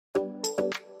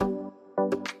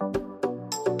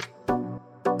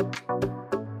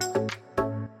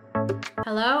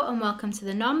and welcome to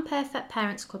the Non-Perfect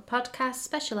Parents Club podcast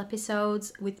special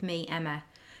episodes with me, Emma.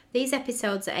 These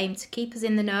episodes are aimed to keep us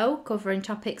in the know, covering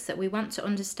topics that we want to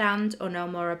understand or know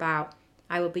more about.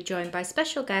 I will be joined by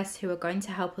special guests who are going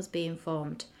to help us be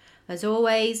informed. As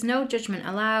always, no judgment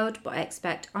allowed, but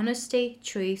expect honesty,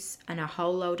 truths, and a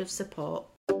whole load of support.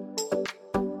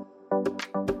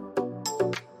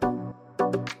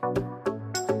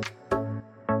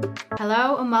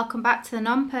 Hello and welcome back to the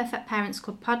Non-Perfect Parents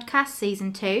Club podcast,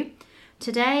 Season 2.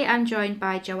 Today I'm joined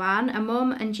by Joanne, a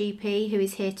mum and GP who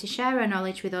is here to share her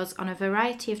knowledge with us on a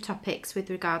variety of topics with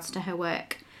regards to her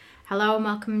work. Hello and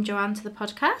welcome, Joanne, to the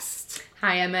podcast.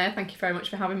 Hi Emma, thank you very much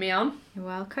for having me on. You're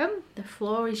welcome. The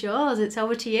floor is yours. It's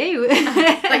over to you.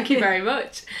 Thank you very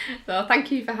much. So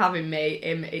thank you for having me.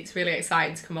 It's really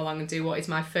exciting to come along and do what is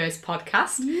my first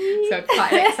podcast. So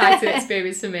quite an exciting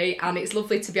experience for me, and it's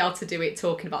lovely to be able to do it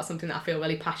talking about something that I feel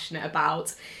really passionate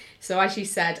about. So as you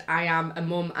said, I am a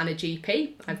mum and a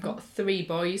GP. I've got 3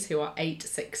 boys who are 8,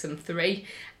 6 and 3,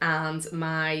 and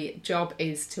my job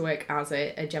is to work as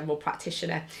a general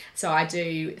practitioner. So I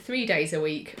do 3 days a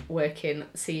week working,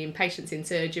 seeing patients in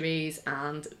surgeries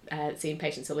and seeing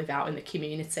patients who live out in the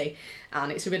community,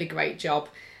 and it's a really great job.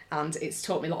 And it's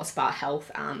taught me lots about health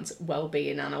and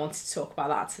well-being, and I wanted to talk about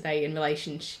that today in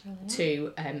relation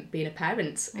to being a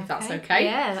parent, if that's okay.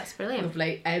 Yeah, that's brilliant.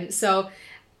 Lovely. So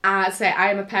I'd say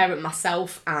I am a parent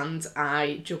myself, and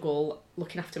I juggle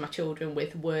looking after my children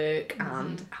with work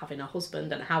and having a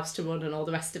husband and a house to run and all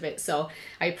the rest of it. So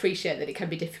I appreciate that it can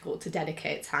be difficult to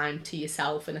dedicate time to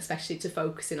yourself, and especially to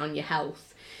focusing on your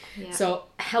health. Yeah. So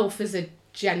health as a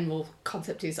general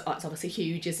concept is it's obviously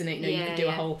huge, isn't it? You could do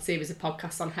a whole series of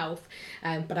podcasts on health,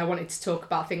 but I wanted to talk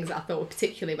about things that I thought were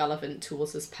particularly relevant to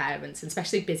us as parents, and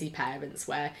especially busy parents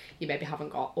where you maybe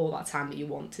haven't got all that time that you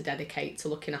want to dedicate to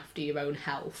looking after your own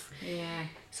health.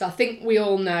 So I think we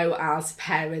all know as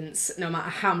parents, no matter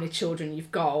how many children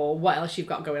you've got or what else you've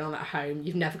got going on at home,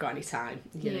 you've never got any time.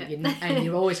 And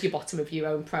you're always your bottom of your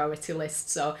own priority list.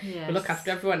 So we look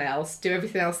after everyone else, do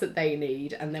everything else that they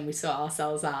need, and then we sort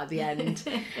ourselves out at the end.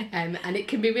 And it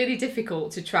can be really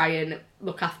difficult to try and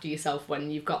look after yourself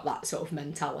when you've got that sort of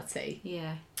mentality.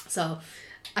 So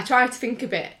I try to think a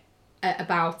bit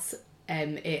about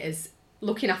it as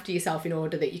looking after yourself in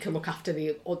order that you can look after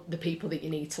the people that you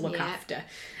need to look after.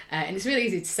 And it's really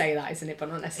easy to say that, isn't it? But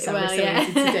not necessarily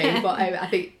easy to do. But I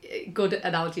think good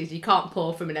analogy is you can't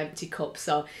pour from an empty cup.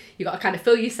 So you've got to kind of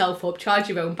fill yourself up, charge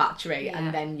your own battery,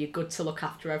 and then you're good to look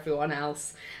after everyone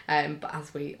else. But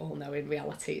as we all know, in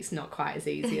reality, it's not quite as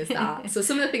easy as that. So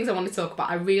some of the things I want to talk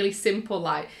about are really simple,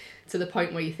 like to the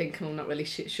point where you think, I'm not really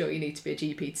sure you need to be a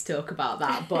GP to talk about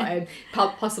that, but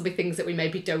possibly things that we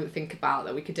maybe don't think about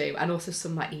that we could do, and also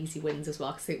some like easy wins as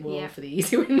well, because I think we're all for the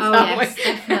easy wins, aren't we?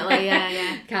 Definitely,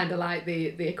 Kind of like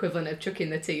the equivalent of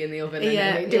chucking the tea in the oven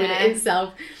and doing it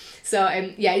itself. So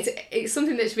it's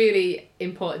something that's really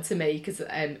important to me, because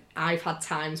I've had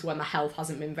times when my health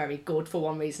hasn't been very good for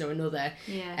one reason or another,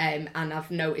 and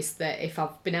I've noticed that if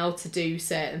I've been able to do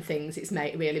certain things, it's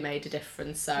really made a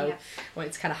difference. So I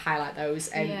wanted to kind of highlight those.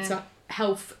 So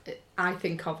health, I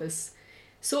think of as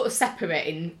sort of separate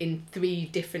in 3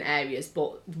 different areas,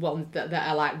 but ones that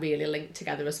are like really linked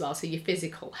together as well. So your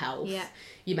physical health,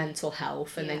 your mental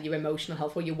health, and then your emotional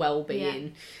health or your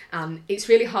well-being. And it's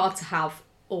really hard to have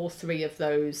all 3 of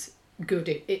those good,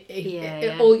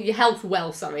 or your health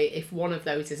if one of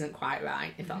those isn't quite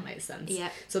right, if that makes sense.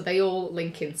 So they all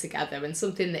link in together, and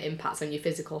something that impacts on your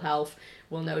physical health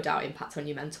will no doubt impact on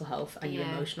your mental health and your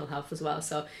emotional health as well.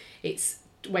 So it's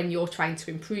when you're trying to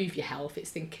improve your health, it's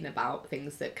thinking about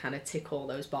things that kind of tick all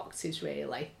those boxes,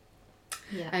 really.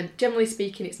 Generally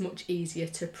speaking, it's much easier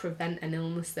to prevent an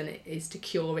illness than it is to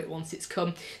cure it once it's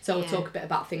come. So I'll talk a bit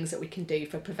about things that we can do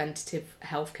for preventative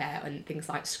healthcare, and things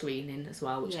like screening as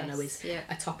well, which I know is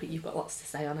a topic you've got lots to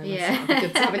say on, and so it'll be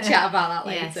good to have a chat about that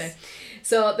later.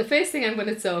 So the first thing I'm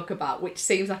going to talk about, which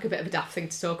seems like a bit of a daft thing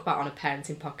to talk about on a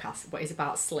parenting podcast, but is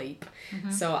about sleep.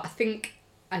 So I think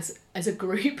as a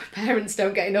group, parents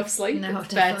don't get enough sleep,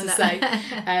 it's fair to say.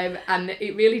 And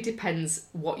it really depends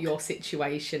what your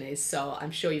situation is. So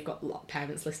I'm sure you've got a lot of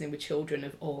parents listening with children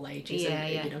of all ages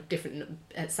and different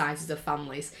sizes of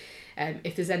families.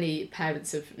 If there's any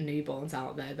parents of newborns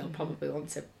out there, they'll probably want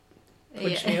to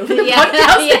punch me over the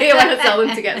podcast here when I tell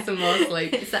them to get some more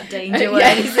sleep. It's that danger word,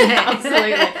 isn't it?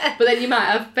 Absolutely. But then you might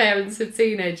have parents of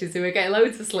teenagers who are getting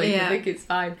loads of sleep and think it's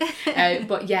fine.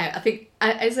 But I think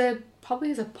as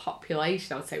a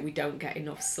population, I would say we don't get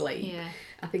enough sleep.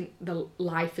 I think the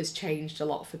life has changed a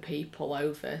lot for people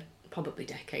over probably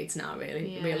decades now,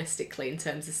 realistically, in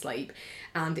terms of sleep,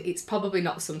 and it's probably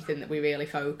not something that we really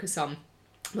focus on.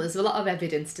 Well, there's a lot of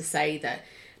evidence to say that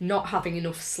not having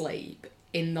enough sleep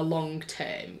in the long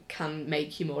term can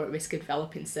make you more at risk of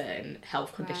developing certain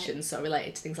health conditions, so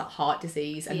related to things like heart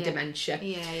disease and dementia.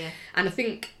 And I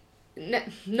think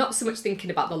not so much thinking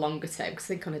about the longer term, because I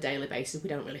think on a daily basis we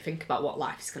don't really think about what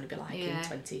life is going to be like in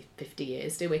 20, 50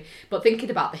 years, do we? But thinking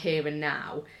about the here and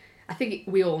now, I think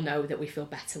we all know that we feel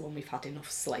better when we've had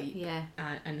enough sleep,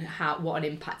 and what an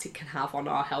impact it can have on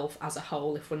our health as a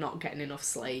whole if we're not getting enough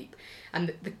sleep.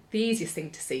 And the easiest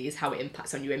thing to see is how it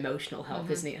impacts on your emotional health,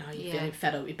 isn't it? How you're feeling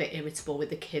fed up, you're a bit irritable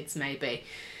with the kids maybe.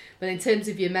 But in terms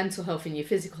of your mental health and your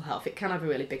physical health, it can have a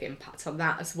really big impact on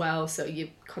that as well. So your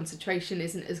concentration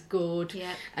isn't as good.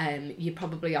 You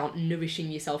probably aren't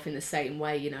nourishing yourself in the same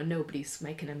way. You know, nobody's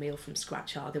making a meal from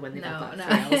scratch, are they, when they've had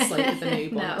that 3 hours sleep with the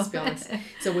newborn, let's be honest.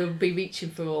 So we'll be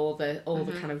reaching for all the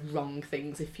kind of wrong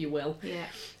things, if you will.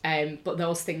 But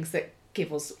those things that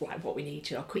give us like what we need,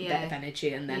 you know, a quick bit of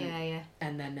energy, and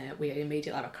then we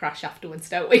immediately have a crash afterwards,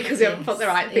 don't we, because we haven't put the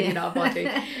right thing in our body.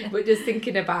 But just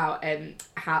thinking about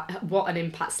what an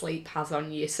impact sleep has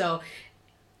on you. So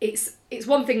it's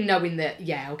one thing knowing that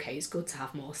it's good to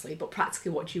have more sleep, but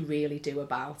practically what do you really do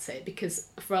about it? Because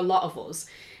for a lot of us,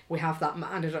 we have that, and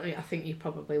I think you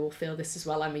probably will feel this as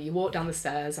well, Emma. You walk down the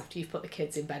stairs after you've put the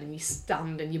kids in bed and you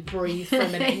stand and you breathe for a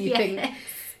minute and you think,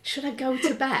 should I go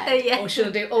to bed? Or should I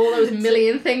do all those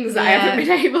million things that I haven't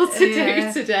been able to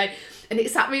do today? And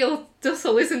it's that real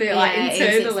tussle, isn't it? Like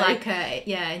internally. It's like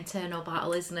a internal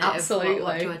battle, isn't it? Absolutely.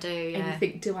 What do I do? And you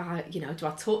think, do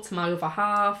I talk to my other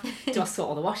half? Do I sort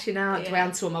all the washing out? Do I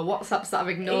answer all my WhatsApps that I've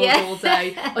ignored all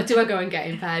day? Or do I go and get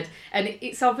in bed? And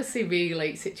it's obviously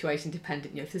really situation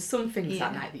dependent. You know, if there's some things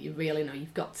that night that you really know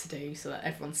you've got to do so that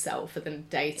everyone's settled for the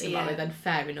day tomorrow, then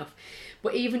fair enough.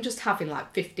 But even just having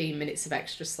like 15 minutes of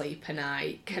extra sleep a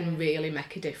night can really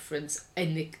make a difference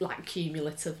in the, like,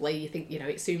 cumulatively. You think, you know,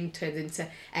 it soon turns into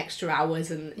extra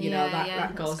hours, and you know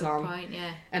that goes on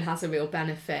and has a real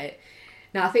benefit.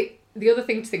 Now I think the other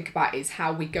thing to think about is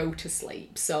how we go to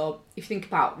sleep. So if you think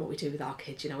about what we do with our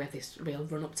kids, you know, we have this real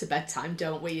run up to bedtime,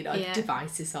 don't we? You know,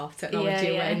 devices off,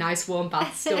 technology away, nice warm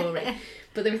bath story.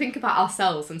 But then we think about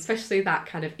ourselves, and especially that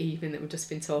kind of evening that we've just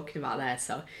been talking about there.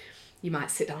 So you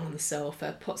might sit down on the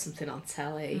sofa, put something on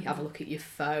telly, have a look at your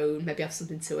phone, maybe have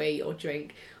something to eat or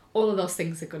drink. All of those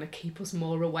things are going to keep us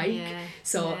more awake.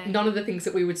 None of the things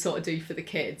that we would sort of do for the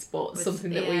kids, but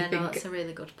something that we think... that's a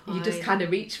really good point. You just kind of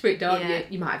reach for it, don't you?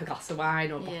 You might have a glass of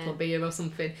wine or a bottle of beer or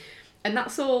something. And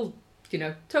that's all, you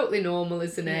know, totally normal,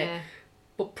 isn't it?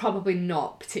 But probably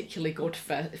not particularly good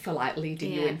for like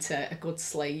leading you into a good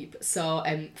sleep. So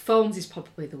phones is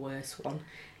probably the worst one.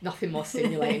 Nothing more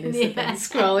stimulating than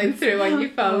scrolling through on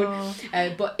your phone.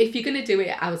 But if you're going to do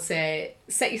it, I would say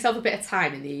set yourself a bit of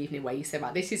time in the evening where you say,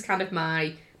 right, this is kind of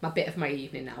my bit of my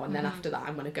evening now, and then after that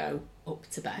I'm going to go up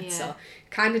to bed. So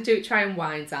kind of try and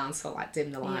wind down, so like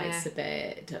dim the lights a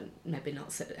bit, maybe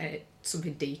not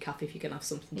something decaf if you're going to have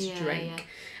something to drink,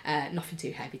 nothing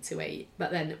too heavy to eat. But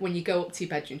then when you go up to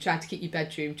your bedroom, try to keep your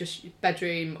bedroom just your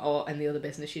bedroom or any other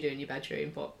business you do in your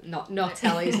bedroom, but no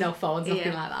tellies, no phones,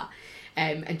 nothing like that.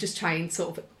 And just try and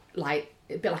sort of like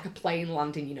a bit like a plane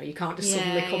landing, you know, you can't just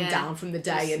suddenly come down from the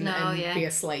day and be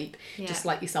asleep. Just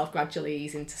let yourself gradually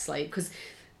ease into sleep, because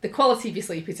the quality of your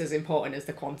sleep is as important as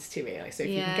the quantity, really. So if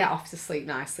you can get off to sleep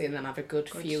nicely and then have a good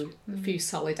few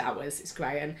solid hours, it's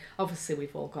great. And obviously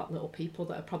we've all got little people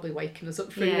that are probably waking us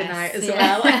up through the night as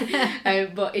well.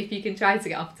 But if you can try to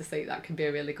get off to sleep, that can be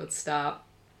a really good start.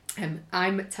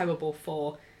 I'm terrible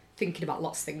for thinking about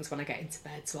lots of things when I get into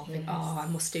bed, so I'll think, I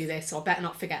must do this, or I better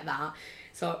not forget that.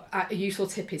 So a useful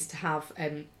tip is to have,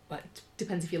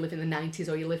 depends if you live in the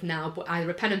 90s or you live now, but either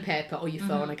a pen and paper or your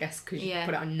phone, I guess, because you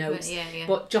put it on notes.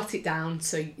 But jot it down,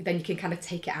 so then you can kind of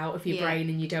take it out of your brain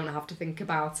and you don't have to think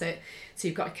about it. So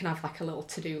you can have like a little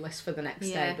to-do list for the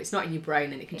next day, but it's not in your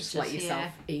brain, and you can just let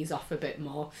yourself ease off a bit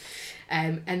more.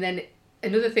 And then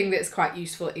another thing that's quite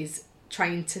useful is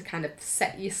trying to kind of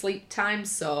set your sleep time,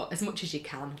 so as much as you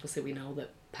can. Obviously we know that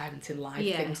parenting life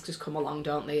things just come along,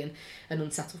 don't they, and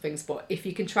unsettle things, but if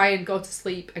you can try and go to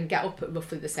sleep and get up at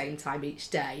roughly the same time each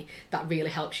day, that really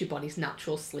helps your body's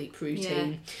natural sleep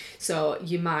routine. So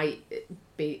you might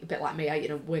be a bit like me, you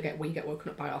know, we get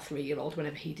woken up by our 3-year-old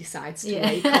whenever he decides to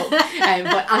wake up,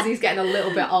 but as he's getting a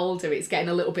little bit older, it's getting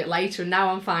a little bit later, and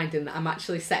now I'm finding that I'm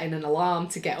actually setting an alarm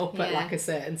to get up at like a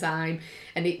certain time,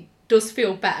 and it does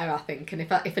feel better, I think. And if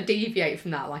I deviate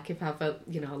from that, like if I have a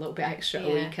little bit extra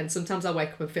a weekend, sometimes I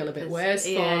wake up and feel a bit worse for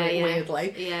it,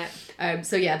 weirdly.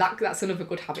 So that's another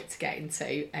good habit to get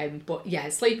into. But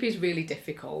sleep is really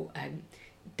difficult.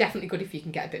 definitely good if you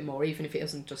can get a bit more, even if it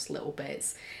isn't just little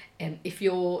bits. If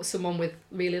you're someone with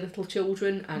really little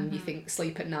children and you think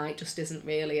sleep at night just isn't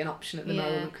really an option at the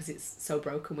moment because it's so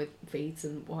broken with feeds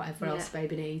and whatever else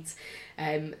baby needs,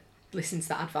 listen to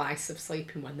that advice of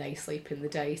sleeping when they sleep in the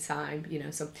daytime, you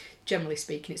know. So generally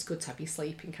speaking, it's good to have you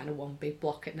sleep in kind of one big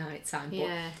block at night time. But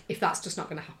if that's just not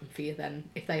going to happen for you,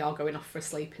 then if they are going off for a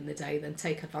sleep in the day, then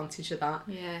take advantage of that.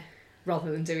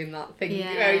 Rather than doing that thing, you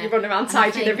know, you run around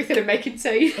tidying everything and making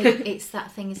tea. It's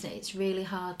that thing, isn't it? It's really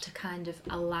hard to kind of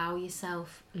allow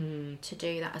yourself to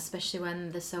do that, especially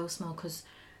when they're so small, because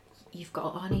you've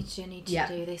got, I need to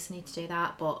do this, I need to do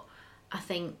that. But I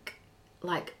think,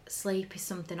 like, sleep is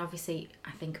something, obviously, I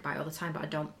think about it all the time, but I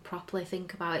don't properly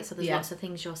think about it. So there's lots of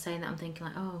things you're saying that I'm thinking,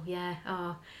 like,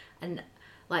 and,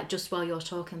 like, just while you're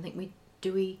talking, I think,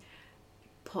 do we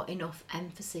put enough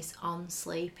emphasis on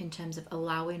sleep in terms of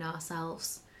allowing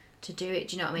ourselves to do it?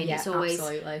 Do you know what I mean? It's always,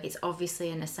 absolutely. It's obviously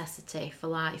a necessity for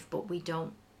life, but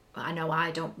I know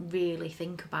I don't really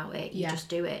think about it. You just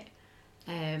do it.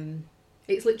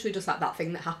 It's literally just like that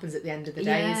thing that happens at the end of the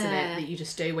day, isn't it? That you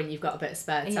just do when you've got a bit of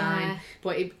spare time.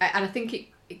 But and I think it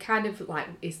kind of like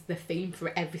is the theme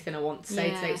for everything I want to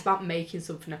say today. It's about making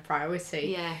something a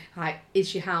priority. Like,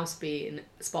 is your house being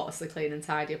spotlessly clean and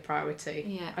tidy a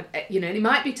priority? You know, and it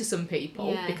might be to some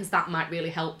people because that might really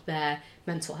help their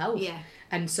mental health.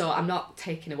 And so I'm not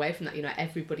taking away from that. You know,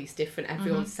 everybody's different,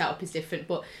 everyone's setup is different,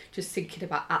 but just thinking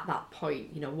about at that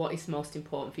point, you know, what is most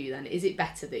important for you then? Is it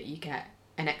better that you get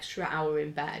an extra hour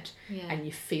in bed and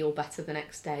you feel better the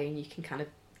next day and you can kind of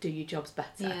do your jobs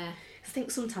better? I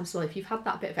think sometimes, well, if you've had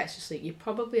that bit of extra sleep, you're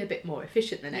probably a bit more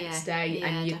efficient the next day,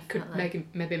 and you could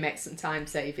maybe make some time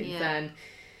savings then.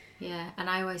 And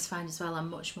I always find as well, I'm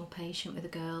much more patient with the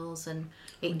girls, and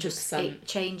it it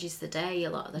changes the day a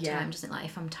lot of the time, doesn't it? Like,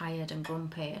 if I'm tired and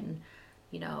grumpy and,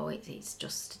 you know, it's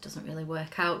just, it doesn't really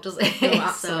work out, does it? No,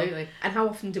 absolutely. And how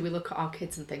often do we look at our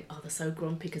kids and think, oh, they're so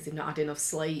grumpy because they've not had enough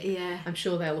sleep? I'm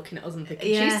sure they're looking at us and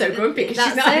thinking, she's so grumpy because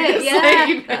she's not had enough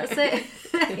sleep. That's it.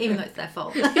 Even though it's their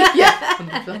fault.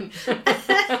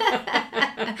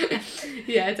 100%.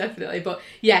 Yeah, definitely. But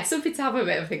yeah, something to have a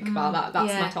bit of a think about.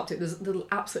 That's my top tip. There's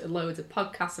absolutely loads of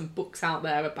podcasts and books out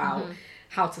there about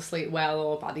how to sleep well,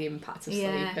 or about the impact of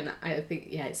sleep. And I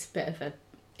think, it's a bit of a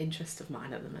interest of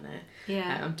mine at the minute.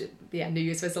 New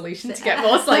Year's resolution to get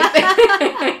more sleep.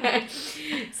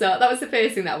 So that was the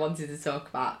first thing that I wanted to talk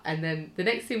about. And then the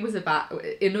next thing was about,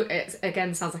 it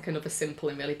again sounds like another simple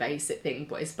and really basic thing,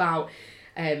 but it's about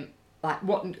like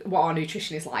what our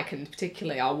nutrition is like, and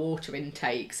particularly our water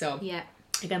intake. So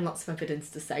again, lots of evidence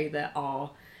to say that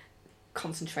our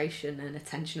concentration and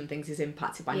attention and things is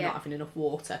impacted by not having enough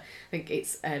water. I think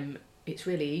it's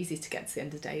really easy to get to the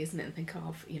end of the day, isn't it, and think,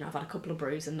 I've had a couple of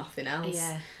brews and nothing else.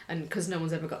 And because no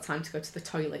one's ever got time to go to the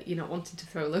toilet, you're not wanting to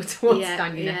throw loads of water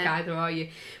down your neck either, are you?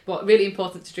 But really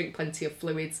important to drink plenty of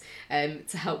fluids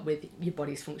to help with your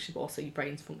body's function, but also your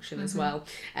brain's function as well.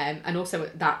 And also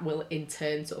that will in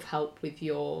turn sort of help with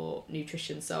your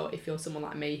nutrition. So if you're someone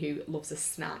like me who loves a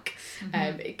snack,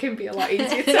 it can be a lot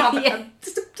easier to have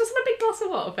just a big glass of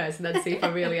water first and then see if I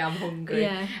really am hungry.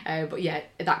 But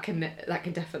that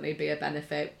can definitely be a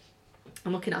benefit.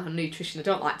 I'm looking at our nutrition. I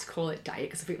don't like to call it diet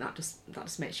because I think that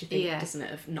just makes you think, doesn't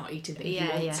it, of not eating things you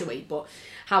want to eat, but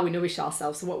how we nourish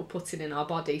ourselves, so what we're putting in our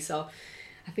body. So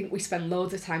I think we spend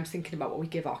loads of time thinking about what we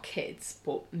give our kids,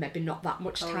 but maybe not that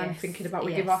much time thinking about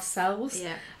what we give ourselves.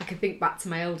 I can think back to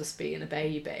my eldest being a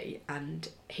baby, and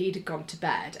he'd have gone to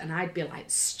bed and I'd be like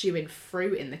stewing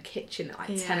fruit in the kitchen at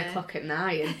like 10 o'clock at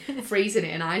night and freezing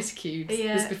it in ice cubes.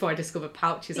 This before I discovered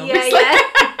pouches, obviously.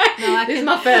 No, this is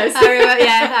my first. I remember,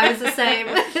 I was the same.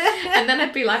 And then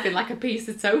I'd be having like a piece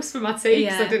of toast for my tea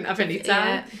because I didn't have any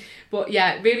time. But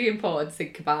really important to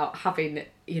think about having,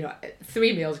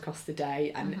 3 meals across the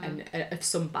day and of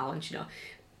some balance.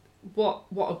 What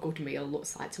a good meal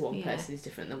looks like to one person is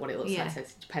different than what it looks like. So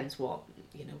it depends what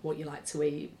you like to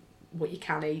eat, what you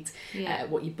can eat,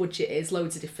 what your budget is,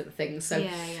 loads of different things. So,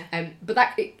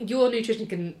 but your nutrition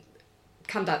can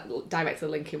directly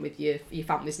link in with your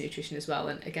family's nutrition as well,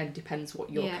 and again depends what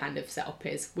your kind of setup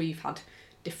is. We've had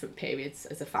different periods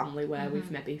as a family where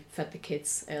we've maybe fed the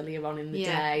kids earlier on in the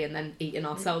day and then eaten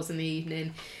ourselves in the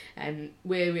evening, and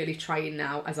we're really trying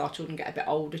now as our children get a bit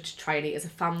older to try and eat as a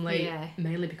family,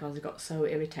 mainly because I got so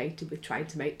irritated with trying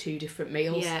to make 2 different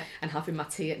meals and having my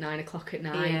tea at 9 o'clock at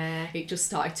night. It just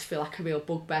started to feel like a real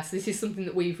bugbear. So this is something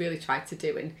that we've really tried to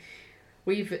do, and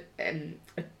we've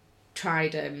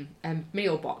tried a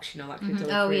meal box, like a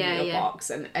delivery meal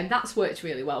box, and that's worked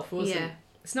really well for us.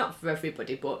 it's not for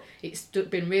everybody, but it's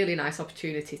been really nice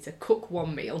opportunity to cook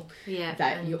one meal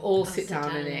that you all sit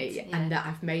down and eat, and that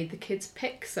I've made the kids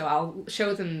pick. So I'll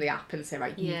show them the app and say,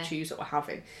 right, you choose what we're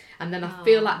having, and then I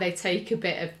feel like they take a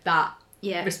bit of that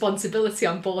responsibility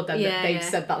on board then, that they've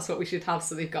said that's what we should have,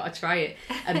 so they've got to try it.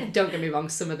 And don't get me wrong,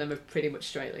 some of them have pretty much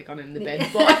straightly gone in the bin,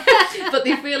 but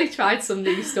they've really tried some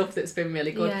new stuff that's been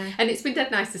really good, and it's been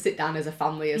dead nice to sit down as a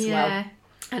family as well.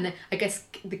 And I guess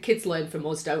the kids learn from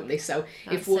us, don't they? So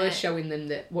if we're showing them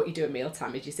that what you do at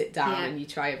mealtime is you sit down and you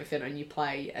try everything and you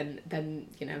play, and then,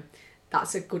 you know,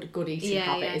 that's a good eating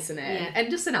habit, isn't it? And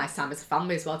just a nice time as a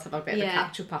family as well, to have a bit of a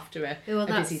catch-up after a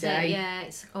busy day.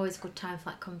 It's always a good time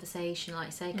for like conversation,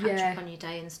 like say, catch up on your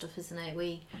day and stuff, isn't it?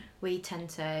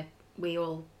 We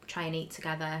all try and eat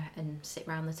together and sit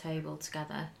round the table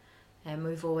together, and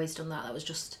we've always done that. That was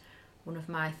just one of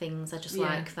my things. I just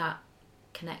like that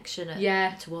connection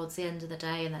towards the end of the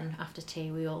day, and then after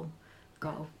tea we all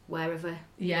go wherever,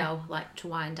 you know, like to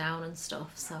wind down and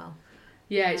stuff. So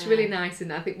it's really nice,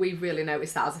 and I think we've really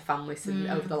noticed that as a family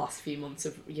over the last few months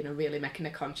of, you know, really making a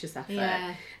conscious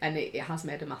effort, and it has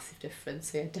made a massive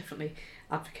difference. So yeah, definitely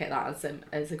advocate that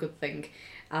as a good thing,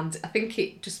 and I think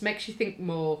it just makes you think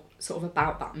more sort of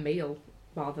about that meal,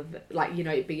 rather than, like, you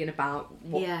know, it being about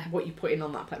what you put in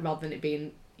on that plate, rather than it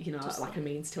being, you know, just like a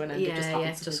means to an end of just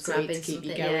having something to keep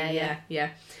you going.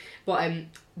 But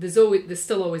there's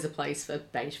still always a place for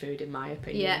beige food, in my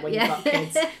opinion. When you've got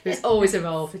kids, there's always a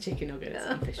role for chicken nuggets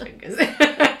and fish fingers.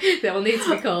 They will need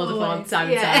to be called upon time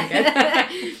and time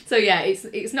again. So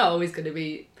it's not always going to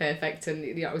be perfect, and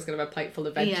you're not always going to have a plate full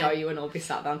of veg, are you, and all be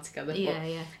sat down together.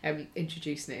 But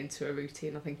introducing it into a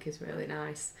routine, I think, is really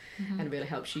nice, and really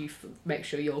helps you make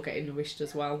sure you're getting nourished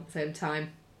as well at the same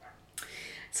time.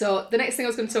 So the next thing I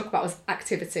was going to talk about was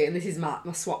activity, and this is my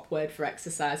swap word for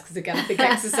exercise, because again, I think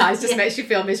exercise just makes you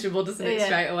feel miserable, doesn't it,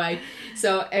 straight away?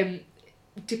 So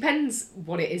depends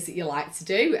what it is that you like to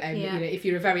do. You know, if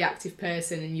you're a very active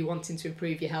person and you're wanting to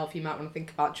improve your health, you might want to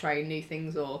think about trying new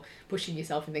things or pushing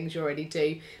yourself in things you already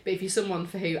do. But if you're someone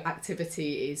for who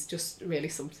activity is just really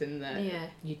something that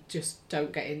you just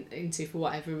don't get into for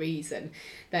whatever reason,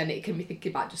 then it can be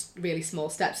thinking about just really small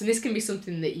steps. And this can be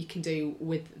something that you can do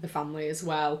with the family as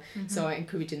well. So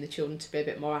encouraging the children to be a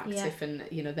bit more active, and,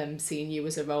 you know, them seeing you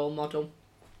as a role model,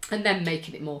 and then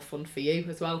making it more fun for you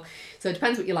as well. So it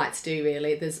depends what you like to do,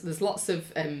 really. There's lots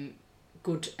of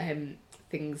good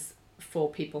things for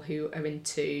people who are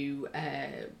into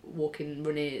walking,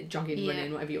 running, jogging,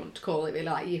 running, whatever you want to call it, really,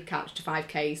 like your couch to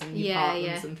 5Ks and your park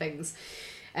runs and things.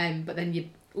 But then your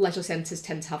leisure centres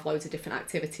tend to have loads of different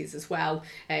activities as well.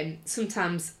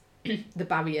 Sometimes the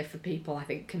barrier for people, I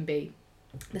think, can be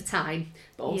the time,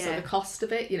 but also the cost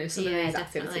of it. You know, some of these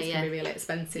activities can be really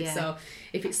expensive. So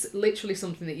if it's literally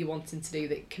something that you're wanting to do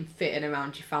that can fit in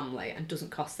around your family and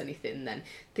doesn't cost anything, then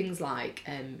things like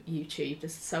YouTube,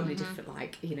 there's so many different,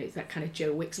 like, you know, it's that kind of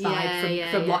Joe Wicks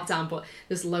vibe from lockdown, but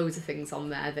there's loads of things on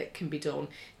there that can be done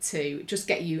to just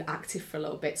get you active for a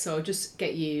little bit. So just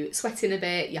get you sweating a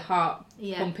bit, your heart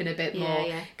pumping a bit more,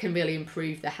 can really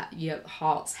improve your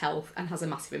heart's health, and has a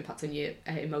massive impact on your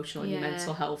emotional and your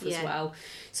mental health as well.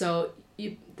 So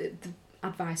the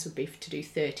advice would be to do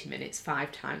 30 minutes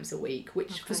 5 times a week,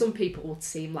 which for some people would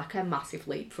seem like a massive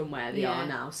leap from where they are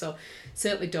now. So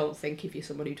certainly don't think, if you're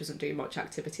someone who doesn't do much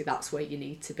activity, that's where you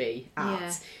need to be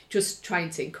at. Just trying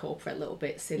to incorporate little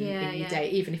bits in your day,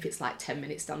 even if it's like 10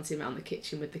 minutes dancing around the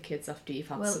kitchen with the kids after you've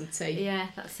had some tea. Yeah,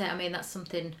 that's it. I mean, that's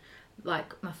something,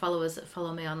 like, my followers that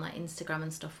follow me on like Instagram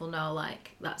and stuff will know,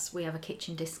 like, we have a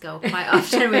kitchen disco quite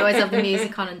often. We always have the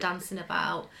music on and dancing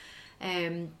about.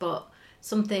 But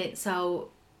something,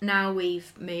 so now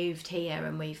we've moved here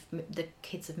and the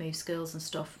kids have moved schools and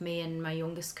stuff, me and my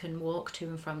youngest can walk to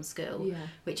and from school,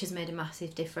 which has made a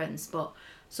massive difference. But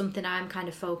something I'm kind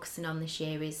of focusing on this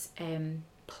year is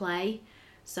play.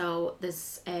 So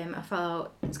there's I follow,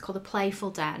 it's called the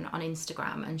Playful Den on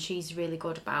Instagram, and she's really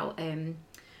good about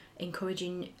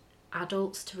encouraging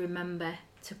adults to remember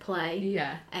to play.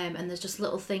 And there's just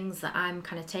little things that I'm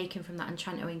kind of taking from that and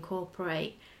trying to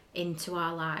incorporate into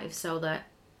our lives, so that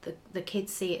the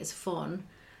kids see it as fun.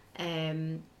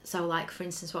 So, like, for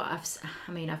instance, I've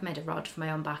made a rod for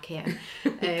my own back here.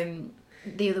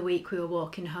 The other week we were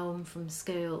walking home from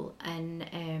school,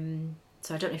 and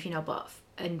so I don't know if you know, but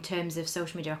in terms of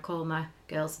social media, I call my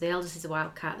girls, the eldest is a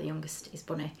wildcat, the youngest is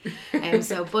Bunny.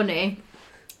 So Bunny,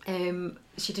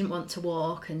 she didn't want to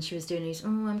walk, and she was doing these,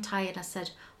 I'm tired. I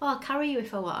said, I'll carry you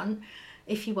if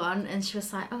you want. And she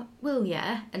was like, oh, will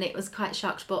ya? And it was quite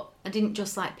shocked, but I didn't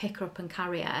just like pick her up and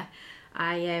carry her.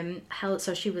 I held,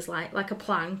 so she was like a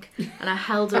plank, and I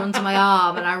held her under my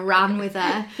arm and I ran with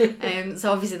her.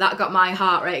 So obviously that got my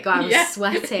heart rate going. I was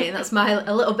sweating. That's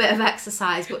a little bit of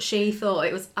exercise, but she thought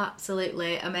it was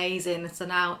absolutely amazing. So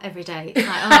now every day it's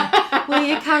like, oh, will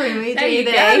you carry me? There you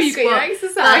this? go, you got your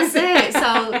exercise. That's it.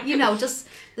 So, just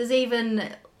there's even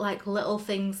like little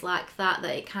things like that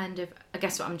it kind of, I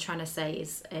guess what I'm trying to say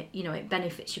is, it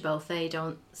benefits you both. They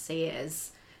don't see it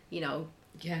as,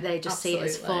 they just see it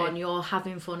as fun. You're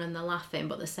having fun and they're laughing,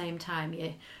 but at the same time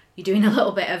you're doing a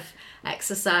little bit of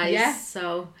exercise. Yeah.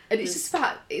 So and it's just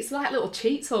about, it's like little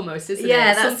cheats almost, isn't it?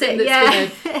 Yeah, that's something it.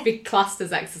 that's going to be classed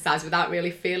as exercise without really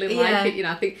feeling like it.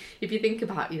 I think if you think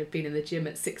about being in the gym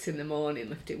at 6 a.m.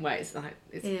 lifting weights, like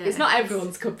it's not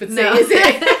everyone's cup of tea, is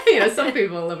it? Some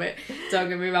people love it. Don't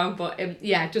get me wrong, but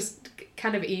just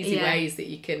kind of easy ways that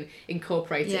you can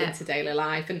incorporate it into daily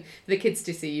life, and the kids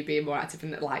to see you being more active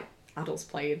and like adults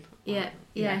playing.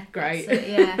 Great.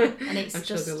 And it's I'm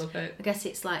sure they love it. I guess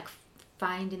it's like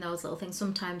finding those little things,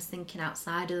 sometimes thinking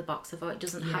outside of the box of, it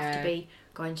doesn't have to be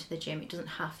going to the gym, it doesn't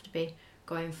have to be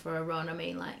going for a run. I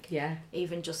mean,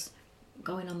 even just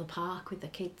going on the park with the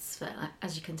kids, for,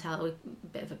 as you can tell, we're a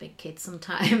bit of a big kid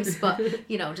sometimes, but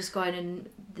just going, and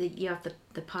you have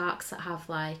the parks that have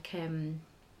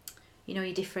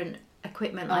your different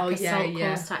equipment, like assault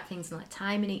course type things, and like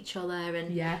timing each other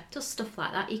and just stuff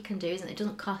like that you can do, isn't it? It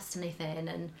doesn't cost anything,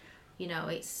 and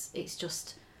it's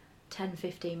just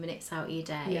 10-15 minutes out of your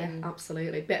day. And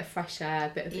absolutely. Bit of fresh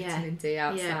air, bit of vitamin D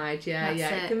outside.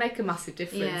 It can make a massive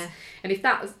difference. And if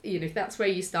that's where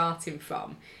you're starting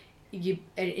from, you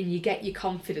get your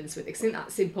confidence with it. 'Cause I think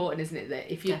that's important, isn't it? That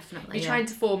if you're trying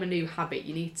to form a new habit,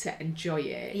 you need to enjoy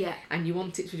it, and you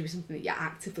want it to be something that you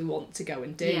actively want to go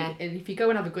and do. And if you go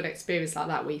and have a good experience like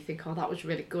that, where you think, oh, that was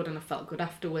really good and I felt good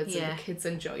afterwards, and the kids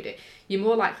enjoyed it, you're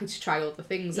more likely to try other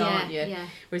things, aren't you?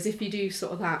 Whereas if you do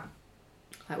sort of that,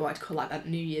 like what I'd call like that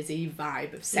New Year's Eve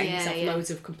vibe of setting yourself loads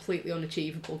of completely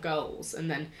unachievable goals,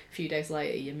 and then a few days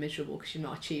later you're miserable because you've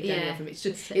not achieved any of them.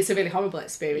 It's a really horrible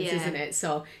experience, isn't it?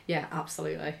 So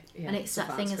absolutely. And it's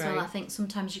that thing as well, I think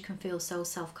sometimes you can feel so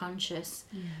self-conscious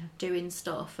doing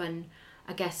stuff, and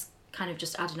I guess kind of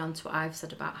just adding on to what I've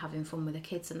said about having fun with the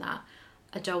kids and that,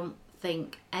 I don't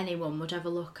think anyone would ever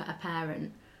look at a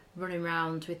parent running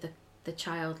around with the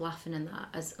child laughing and that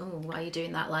as, oh, why are you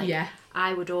doing that?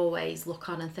 I would always look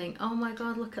on and think, oh my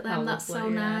God, look at them, that's so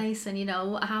nice, and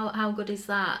how good is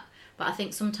that? But I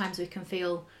think sometimes we can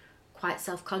feel quite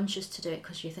self-conscious to do it,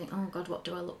 because you think, oh God, what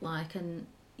do I look like? And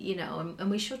and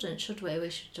we shouldn't, should we?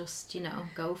 We should just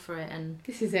go for it. And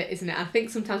this is it, isn't it? I think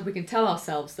sometimes we can tell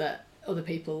ourselves that other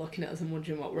people are looking at us and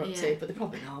wondering what we're up to, but they're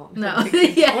probably not. No.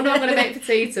 Thinking, I wonder what I'm going to make for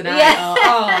tea tonight. Or,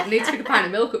 I need to pick a pint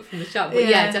of milk up from the shop. But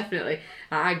definitely.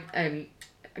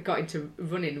 I got into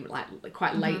running like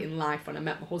quite late in life when I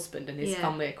met my husband, and his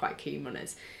family are quite keen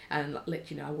runners, and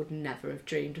I would never have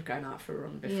dreamed of going out for a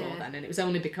run before then, and it was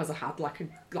only because I had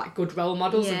like good role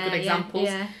models and good examples.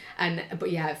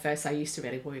 But at first I used to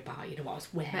really worry about what I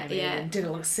was wearing and did I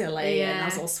look silly and I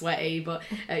was all sweaty, but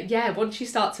once you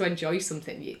start to enjoy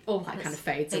something, all that kind of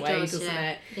fades away, doesn't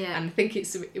it? And I think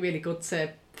it's really good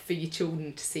for your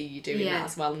children to see you doing that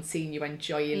as well, and seeing you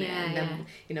enjoying it. And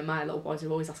then my little boys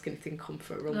are always asking if they can come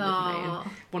for a run with me,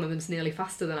 and one of them's nearly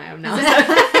faster than I am now, so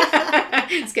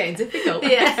it's getting difficult.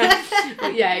 But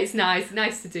it's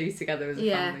nice to do together as a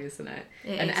family, isn't it?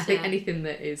 And I think anything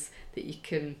that you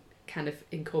can kind of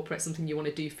incorporate something you want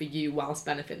to do for you whilst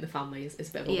benefiting the family is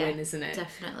a bit of a win, isn't it?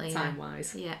 Definitely. Time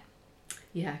wise.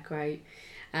 Great.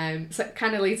 So it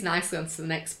kind of leads nicely on to the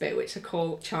next bit, which I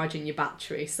call charging your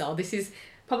battery. So this is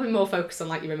probably more focused on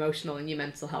like your emotional and your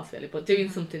mental health, really, but doing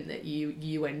something that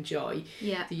you enjoy.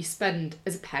 That you spend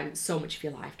as a parent so much of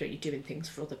your life, don't you, doing things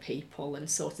for other people and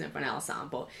sorting everyone else out.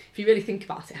 But if you really think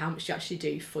about it, how much you actually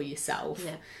do for yourself,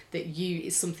 that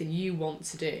is something you want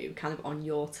to do kind of on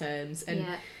your terms, and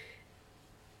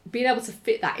being able to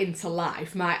fit that into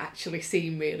life might actually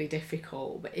seem really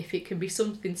difficult, but if it can be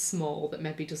something small that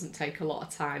maybe doesn't take a lot of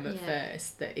time at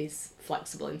first, that is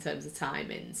flexible in terms of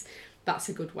timings, that's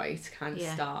a good way to kind of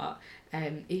start.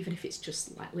 Even if it's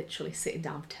just like literally sitting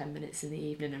down for 10 minutes in the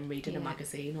evening and reading a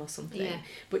magazine or something,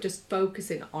 but just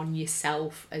focusing on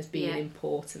yourself as being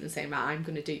important and saying, right, I'm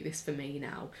going to do this for me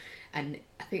now. And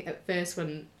I think at first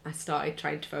when I started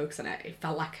trying to focus on it, it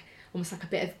felt like almost like a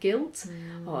bit of guilt,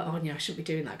 or I shouldn't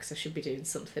be doing that because I should be doing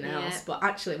something else. But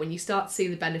actually, when you start to see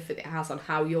the benefit it has on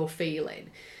how you're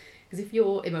feeling, because if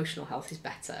your emotional health is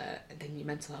better, then your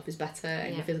mental health is better,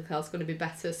 and your physical health is going to be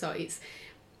better. So it's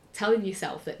telling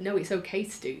yourself that no, it's okay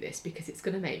to do this because it's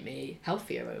going to make me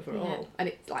healthier overall. And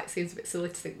it seems a bit silly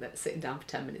to think that sitting down for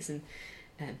 10 minutes and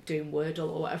doing Wordle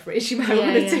or whatever it is you might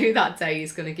want to do that day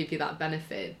is going to give you that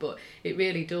benefit. But it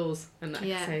really does. And like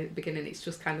I say at the beginning, it's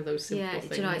just kind of those simple things.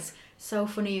 Do you know, it's so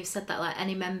funny you said that, like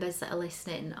any members that are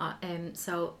listening.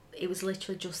 So it was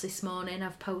literally just this morning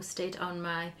I've posted on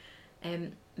my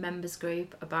members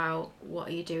group about what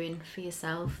are you doing for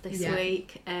yourself this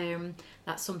week.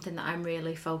 That's something that I'm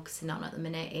really focusing on at the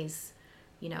minute is,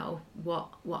 you know, what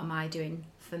am I doing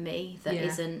for me that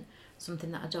isn't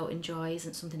something that I don't enjoy,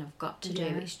 isn't something I've got to do,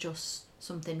 it's just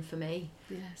something for me.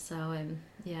 So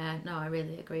no, I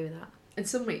really agree with that. And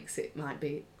some weeks it might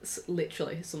be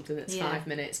literally something that's 5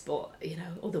 minutes, but you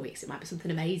know, other weeks it might be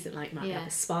something amazing, like you might have a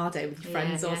spa day with your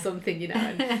friends or something, you know,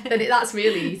 and then that's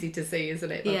really easy to see,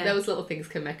 isn't it? But those little things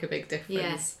can make a big difference.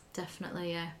 Yes,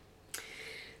 definitely,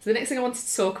 So the next thing I wanted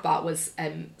to talk about was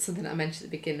something that I mentioned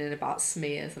at the beginning about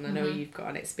smears, and I know you've got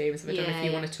an experience of it. I don't know if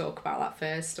you want to talk about that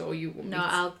first, or you want me to...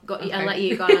 I'll let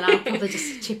you go on, and I'll probably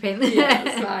just chip in. Yeah,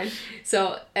 that's fine.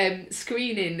 So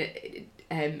screening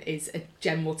is a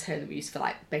general term that we use for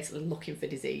like basically looking for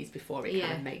disease before it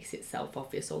kind of makes itself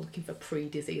obvious, or looking for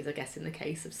pre-disease, I guess, in the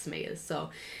case of smears. So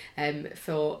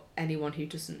for anyone who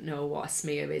doesn't know what a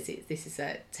smear is, this is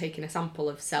taking a sample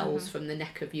of cells from the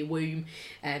neck of your womb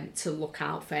to look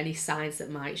out for any signs that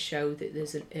might show that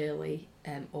there's an early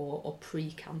or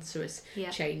pre-cancerous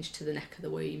change to the neck of the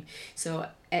womb. So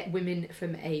women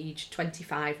from age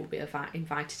 25 will be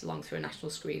invited along through a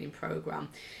national screening programme.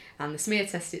 And the smear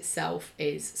test itself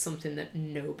is something that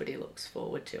nobody looks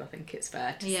forward to, I think it's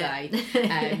fair to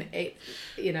say.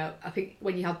 You know, I think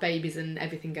when you have babies and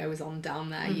everything goes on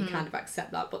down there, you kind of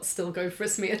accept that, but still go for a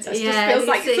smear test just feels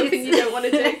like it's something you don't want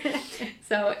to do.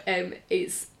 So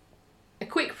it's a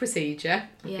quick procedure,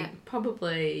 I think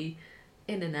probably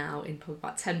in and out in probably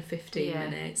about 10-15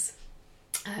 minutes.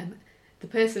 The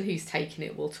person who's taking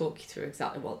it will talk you through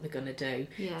exactly what they're going to do.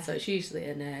 So it's usually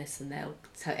a nurse, and they'll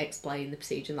explain the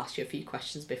procedure and ask you a few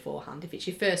questions beforehand. If it's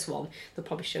your first one, they'll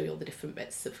probably show you all the different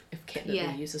bits of kit that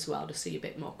they use as well, just so you're a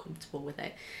bit more comfortable with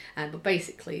it. But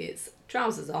basically it's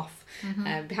trousers off,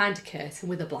 behind a curtain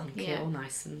with a blanket, all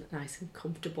nice and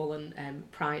comfortable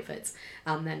and private.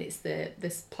 And then it's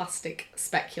this plastic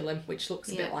speculum, which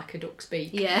looks a bit like a duck's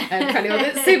beak. For anyone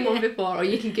that's seen one before, or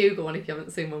you can Google one if you haven't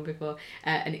seen one before.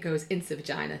 And it goes into the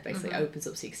vagina, basically opens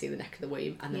up so you can see the neck of the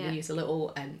womb. And then we use a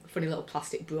little funny little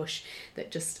plastic brush that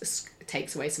just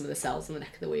takes away some of the cells in the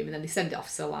neck of the womb. And then they send it off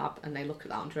to the lab, and they look at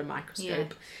that under a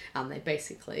microscope, and they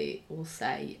basically will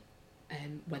say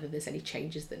whether there's any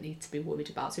changes that need to be worried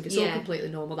about. So if it's all completely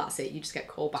normal, that's it. You just get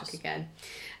called back again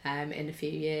in a few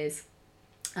years.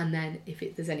 And then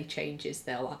if there's any changes,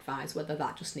 they'll advise whether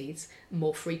that just needs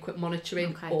more frequent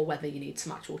monitoring or whether you need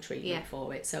some actual treatment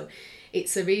for it. So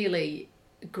it's a really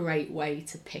great way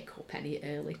to pick up any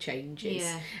early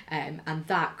changes. And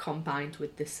that combined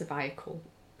with the cervical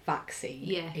vaccine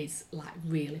is like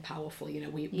really powerful. You know,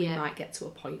 we might get to a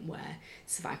point where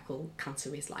cervical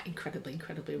cancer is like incredibly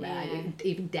rare. We wouldn't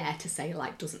even dare to say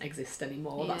like doesn't exist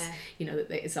anymore. That's, you know,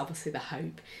 that it's obviously the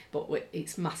hope, but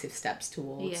it's massive steps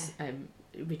towards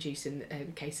reducing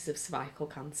cases of cervical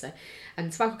cancer.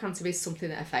 And cervical cancer is something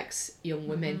that affects young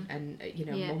women and you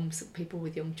know mums, people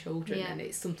with young children, and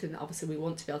it's something that obviously we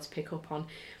want to be able to pick up on.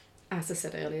 As I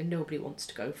said earlier, nobody wants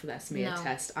to go for their smear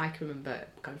test. I can remember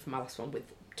going for my last one with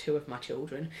 2 of my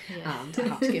children, and I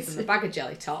had to give them a bag of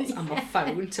jelly tots and my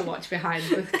phone to watch behind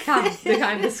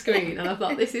the screen, and I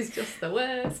thought, this is just the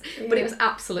worst. But it was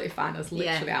absolutely fine. I was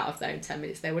literally out of there in 10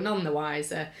 minutes. They were none the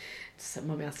wiser. So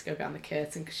mummy has to go behind the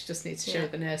curtain because she just needs to show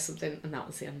the nurse something, and that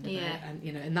was the end of it. And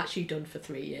you know, and that's you done for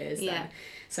 3 years. Then.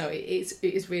 So it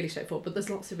is really straightforward. But there's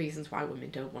lots of reasons why women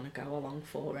don't want to go along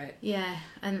for it. Yeah,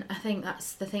 and I think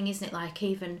that's the thing, isn't it? Like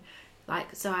even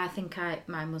like so, I think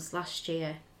mine was last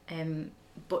year.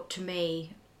 But to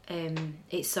me,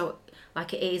 it's so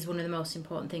like it is one of the most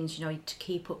important things, you know, to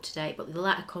keep up to date. But the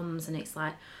letter comes and it's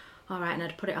like, all right, and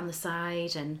I'd put it on the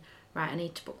side and. Right, I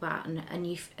need to book that, and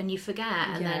you forget,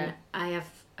 and then I have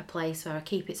a place where I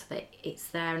keep it so that it's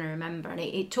there and I remember. And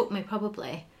it took me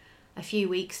probably a few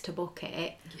weeks to book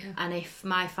it, and if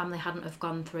my family hadn't have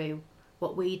gone through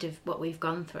what we've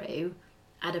gone through,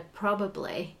 I'd have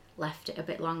probably left it a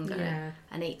bit longer.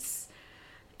 And it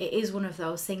is one of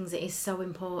those things. It is so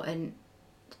important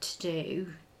to do.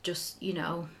 Just, you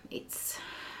know, it's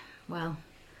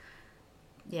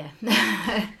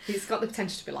it's got the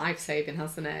potential to be life-saving,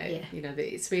 hasn't it? You know,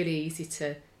 it's really easy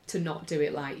to not do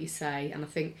it, like you say. And I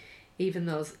think even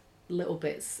those little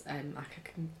bits, like I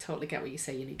can totally get what you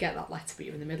say. You know, you get that letter, but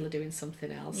you're in the middle of doing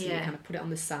something else. So you kind of put it on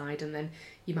the side, and then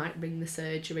you might ring the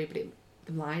surgery, but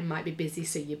the line might be busy,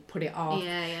 so you put it off.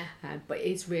 But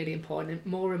it's really important. And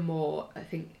more, I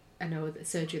think, I know the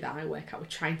surgery that I work at, we're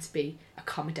trying to be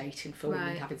accommodating for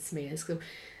women having smears. So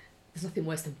there's nothing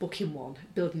worse than booking one,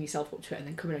 building yourself up to it, and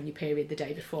then coming on your period the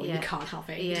day before and you can't have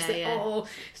it.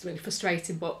 It's really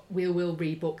frustrating, but we will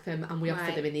rebook them, and we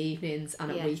offer them in the evenings and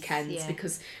at weekends,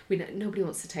 because nobody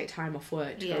wants to take time off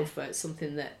work to go for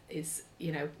something that is,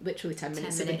 you know, literally 10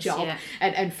 minutes of a job,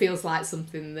 and feels like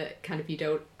something that kind of you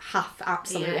don't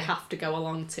absolutely have to go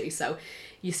along to. So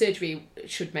your surgery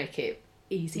should make it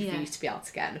easy for you to be able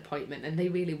to get an appointment, and they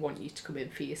really want you to come in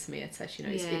for your smear test. You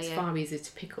know, it's far easier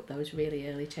to pick up those really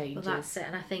early changes. Well, that's it.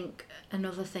 And I think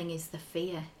another thing is the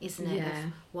fear, isn't it,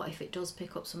 of what if it does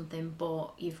pick up something,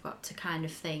 but you've got to kind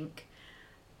of think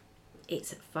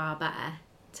it's far better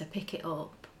to pick it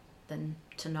up than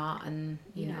to not, and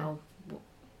you know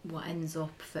what ends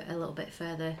up for a little bit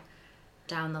further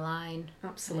down the line.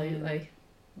 Absolutely.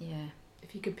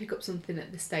 If you can pick up something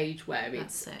at the stage where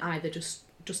it's either just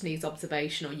needs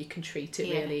observation, or you can treat it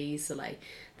really easily,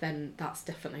 then that's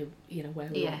definitely, you know, where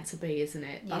we want to be, isn't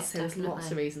it? There's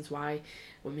lots of reasons why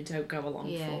women don't go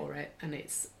along for it, and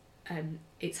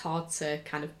it's hard to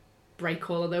kind of break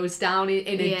all of those down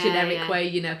in a generic way.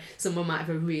 You know, someone might have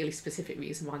a really specific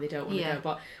reason why they don't want to go,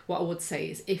 but what I would say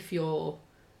is, if you're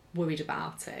worried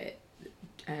about it,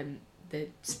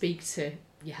 speak to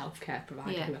your healthcare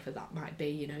provider, whoever that might be,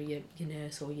 you know, your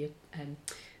nurse or your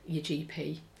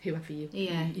GP, whoever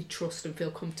you trust and feel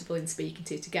comfortable in speaking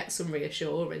to get some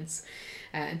reassurance,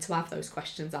 and to have those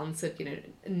questions answered. You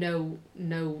know,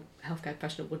 no healthcare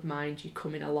professional would mind you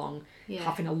coming along,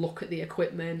 having a look at the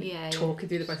equipment, talking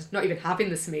through the process, not even having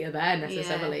the smear there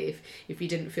necessarily if you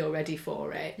didn't feel ready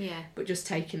for it, but just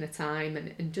taking the time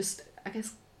and just, I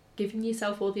guess, giving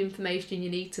yourself all the information you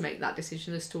need to make that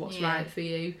decision as to what's right for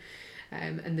you.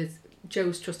 And there's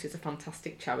Joe's Trust is a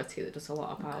fantastic charity that does a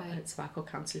lot about cervical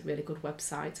cancer. Really good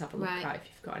website to have a look at if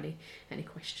you've got any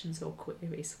questions or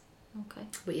queries. Okay.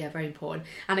 But very important.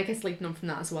 And I guess leading on from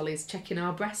that as well is checking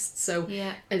our breasts. So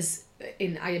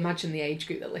I imagine the age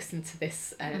group that listen to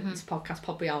this this podcast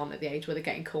probably aren't at the age where they're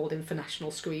getting called in for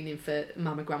national screening for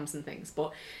mammograms and things,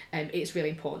 but it's really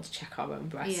important to check our own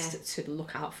breast to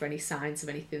look out for any signs of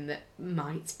anything that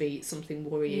might be something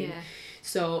worrying.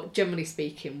 So generally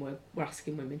speaking, we're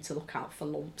asking women to look out for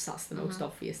lumps. That's the most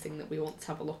obvious thing that we want to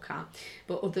have a look at.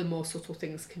 But other more subtle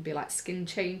things can be like skin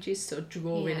changes, so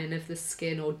drawing in of the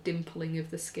skin or dimpling of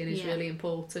the skin is really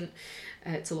important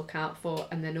to look out for.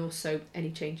 And then also any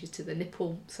changes to the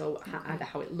nipple, so either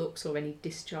how it looks or any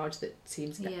discharge that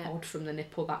seems a bit odd from the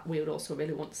nipple, that we would also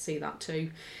really want to see that too.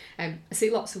 I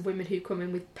see lots of women who come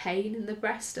in with pain in the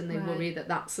breast, and they worry that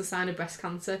that's a sign of breast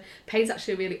cancer. Pain's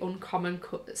actually a really uncommon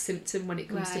symptom when it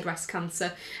comes to breast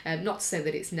cancer. Not to say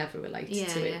that it's never related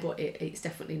to it, but it's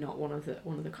definitely not one of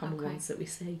the common ones that we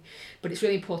see. But it's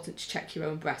really important to check your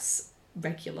own breasts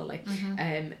regularly,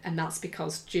 and that's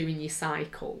because during your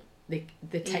cycle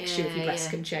the texture of your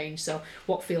breast can change. So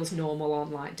what feels normal on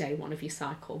like day 1 of your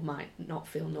cycle might not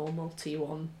feel normal to you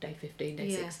on day 15, day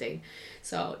 16.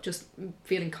 So just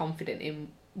feeling confident in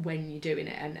when you're doing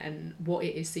it and what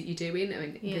it is that you're doing. I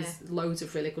mean, there's loads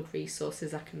of really good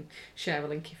resources. I can share a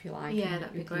link if you like.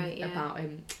 That'd be great. About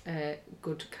a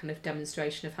good kind of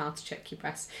demonstration of how to check your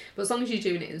breasts. But as long as you're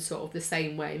doing it in sort of the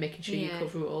same way, making sure you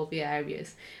cover all the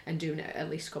areas and doing it at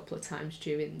least a couple of times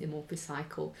during the monthly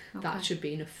cycle, that should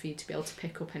be enough for you to be able to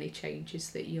pick up any changes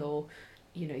that you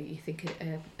think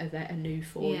are new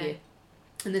for you.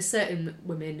 And there's certain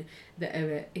women that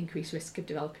are at increased risk of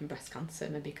developing breast cancer,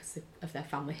 maybe because of their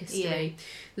family history.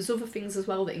 There's other things as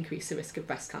well that increase the risk of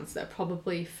breast cancer that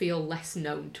probably feel less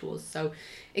known to us. So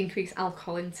increased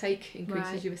alcohol intake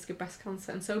increases your risk of breast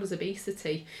cancer, and so does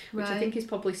obesity, which I think is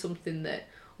probably something that,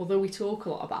 although we talk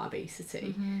a lot about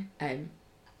obesity,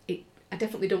 I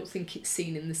definitely don't think it's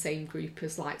seen in the same group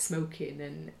as like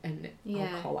smoking and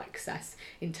alcohol excess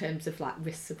in terms of like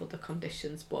risks of other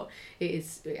conditions, but it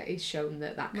is shown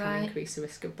that can increase the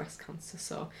risk of breast cancer.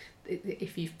 So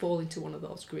if you fall into one of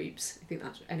those groups, I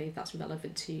think that's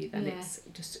relevant to you, then it's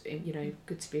just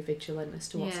good to be vigilant as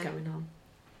to what's going on.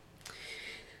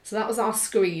 So that was our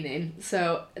screening.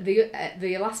 So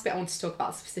the last bit I wanted to talk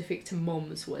about specific to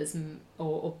mums was,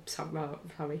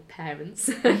 parents,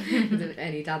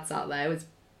 any dads out there, was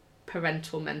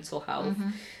parental mental health.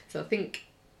 So I think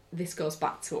this goes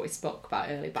back to what we spoke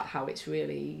about earlier, about how it's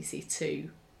really easy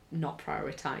to not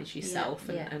prioritise yourself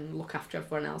and look after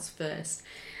everyone else first.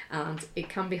 And it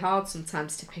can be hard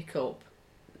sometimes to pick up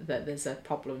that there's a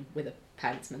problem with a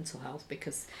parent's mental health,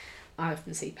 because I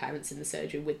often see parents in the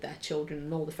surgery with their children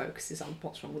and all the focus is on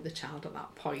what's wrong with the child at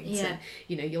that point. And,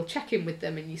 you'll check in with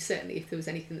them, and you certainly, if there was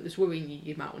anything that was worrying you,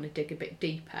 you might want to dig a bit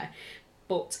deeper.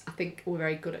 But I think we're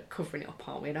very good at covering it up,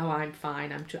 aren't we? No, I'm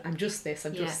fine. I'm just this.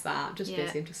 I'm just that. I'm just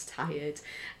busy. I'm just tired.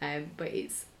 But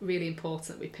it's really important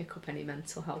that we pick up any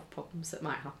mental health problems that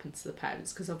might happen to the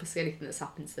parents, because obviously anything that's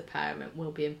happened to the parent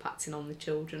will be impacting on the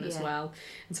children as well.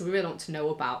 And so we really want to know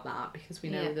about that, because we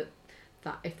know that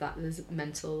if there's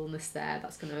mental illness there,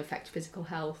 that's going to affect physical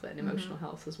health and emotional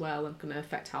health as well, and going to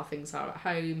affect how things are at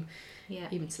home,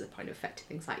 even to the point of affecting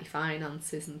things like your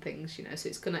finances and things, you know. So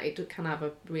it can have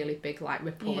a really big like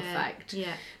ripple effect.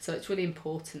 So it's really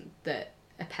important that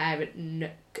a parent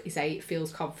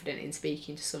feels confident in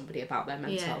speaking to somebody about their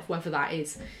mental health, whether that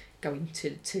is going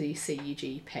to see your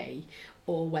GP,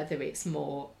 or whether it's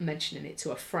more mentioning it to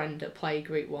a friend at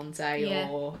playgroup one day,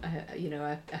 or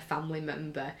a family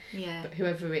member. But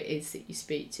whoever it is that you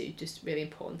speak to, just really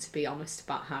important to be honest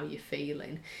about how you're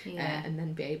feeling, and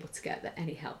then be able to get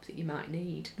any help that you might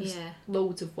need. There's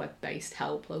loads of web-based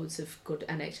help, loads of good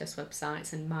NHS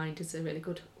websites, and Mind is a really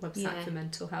good website for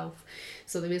mental health.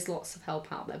 So there is lots of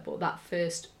help out there, but that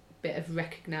first bit of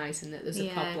recognising that there's a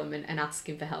problem and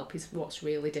asking for help is what's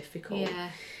really difficult.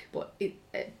 But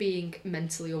being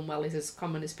mentally unwell is as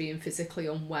common as being physically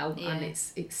unwell, and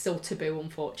it's so taboo,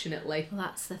 unfortunately. Well,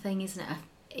 that's the thing, isn't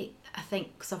it? I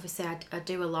think, because obviously I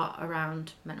do a lot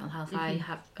around mental health.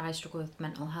 I struggle with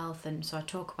mental health, and so I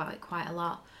talk about it quite a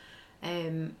lot.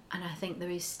 And I think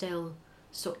there is still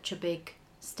such a big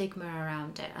stigma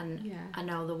around it, and I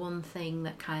know the one thing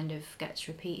that kind of gets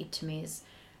repeated to me is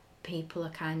people are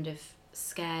kind of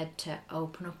scared to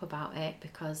open up about it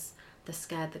because they're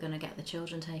scared they're going to get the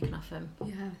children taken off them.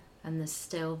 And there's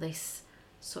still this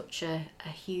such a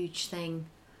huge thing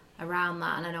around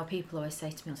that, and I know people always say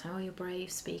to me, oh, you're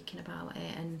brave speaking about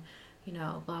it, and you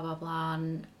know, blah blah blah,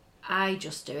 and I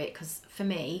just do it because for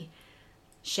me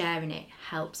sharing it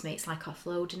helps me. It's like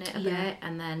offloading it a bit,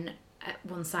 and then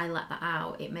once I let that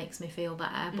out, it makes me feel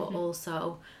better. But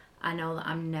also I know that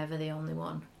I'm never the only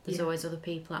one. There's always other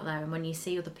people out there, and when you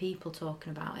see other people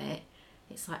talking about it,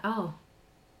 it's like, oh,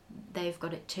 they've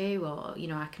got it too, or you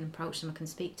know, I can approach them, I can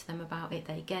speak to them about it,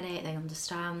 they get it, they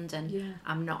understand, and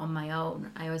I'm not on my own.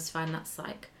 I always find that's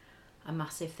like a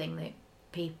massive thing that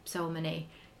so many,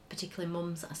 particularly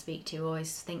mums that I speak to,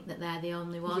 always think that they're the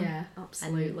only one.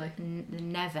 Absolutely.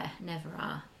 And never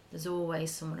are. There's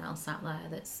always someone else out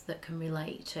there that can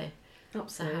relate to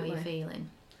how you're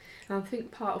feeling. And I think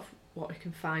part of what we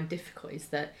can find difficult is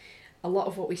that a lot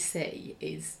of what we see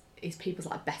is people's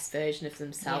like best version of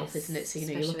themselves, isn't it? So you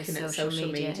know, you're looking at social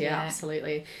media,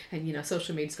 absolutely, and you know,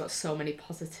 social media's got so many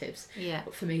positives.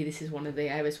 But for me, this is one of the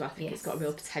areas where I think it's got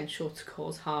real potential to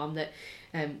cause harm. That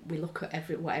we look at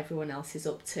what everyone else is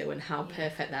up to and how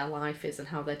perfect their life is and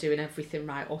how they're doing everything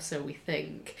right, or so we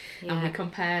think, and we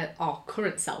compare our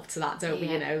current self to that, don't we?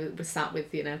 You know, we're sat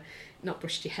with, you know, not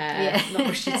brushed your hair, not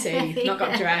brushed your teeth, not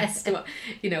got dressed.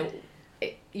 You know,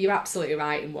 you're absolutely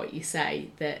right in what you say,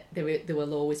 that there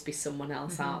will always be someone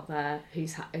else out there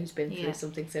who's been through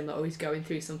something similar, or who's going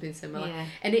through something similar.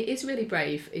 And it is really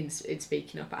brave in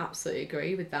speaking up. I absolutely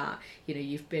agree with that. You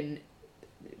know,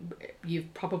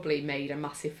 you've probably made a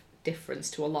massive difference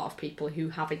to a lot of people who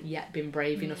haven't yet been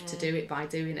brave enough to do it. By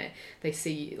doing it, they'll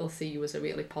see you as a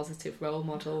really positive role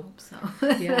model. I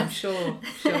hope so. I'm sure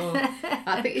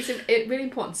I think it's really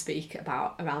important to speak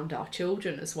around our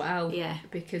children as well,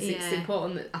 because it's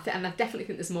important that and I definitely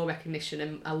think there's more recognition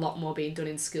and a lot more being done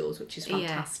in schools, which is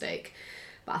fantastic.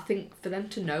 But I think for them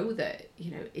to know that,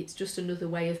 you know, it's just another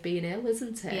way of being ill,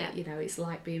 isn't it? You know, it's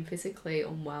like being physically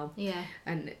unwell.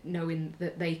 And knowing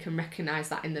that they can recognise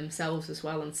that in themselves as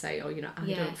well, and say, oh, you know,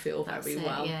 I don't feel very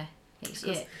well. It's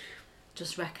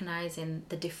just recognising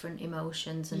the different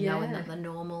emotions and knowing that they're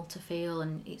normal to feel,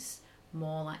 and it's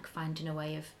more like finding a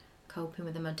way of coping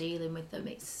with them or dealing with them.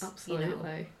 It's absolutely. You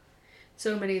know,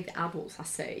 so many of the adults I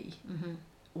see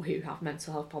who have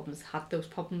mental health problems had those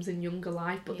problems in younger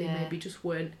life, but they maybe just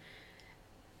weren't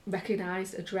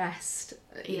recognised, addressed.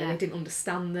 You know, they didn't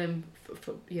understand them.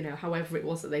 For you know, however it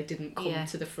was that they didn't come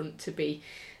to the front to be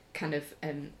kind of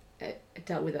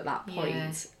dealt with at that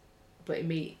point. But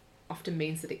it often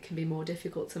means that it can be more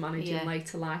difficult to manage in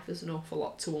later life. There's an awful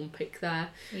lot to unpick there.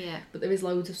 But there is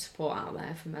loads of support out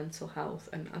there for mental health,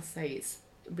 and I say it's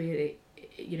really,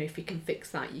 you know, if you can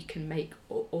fix that, you can make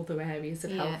other areas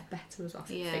of health better as well.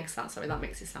 Fix that, sorry, that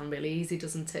makes it sound really easy,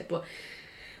 doesn't it? But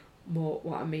more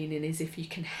what I'm meaning is if you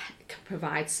can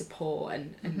provide support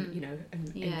and you know,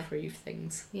 and improve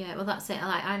things. Well, that's it.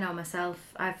 Like, I know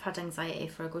myself, I've had anxiety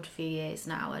for a good few years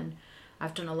now, and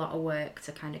I've done a lot of work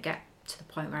to kind of get to the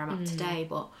point where I'm at today,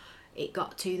 but it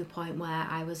got to the point where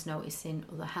I was noticing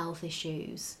other health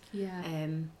issues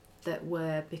that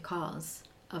were because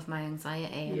of my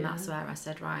anxiety, and that's where I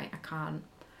said, right, I can't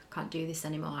can't do this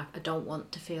anymore. I don't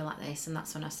want to feel like this. And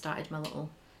that's when I started my little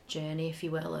journey, if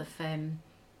you will, of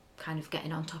kind of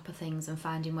getting on top of things and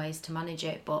finding ways to manage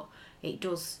it. But it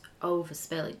does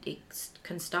overspill. It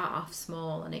can start off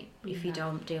small, and if you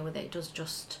don't deal with it, it does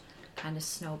just kind of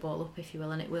snowball up, if you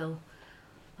will, and it will,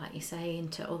 like you say,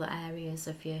 into other areas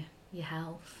of your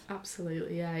health.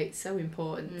 Absolutely, yeah. It's so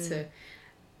important to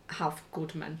have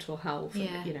good mental health.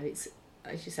 Yeah. And, you know, it's,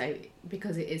 as you say,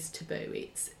 because it is taboo,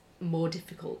 it's more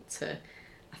difficult to,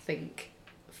 I think,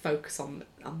 focus on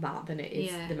that than it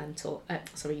is the mental,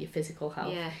 your physical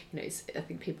health. Yeah. You know, I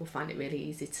think people find it really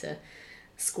easy to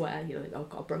square, you know, I've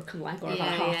got a broken leg or I've got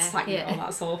a heart attack, you know,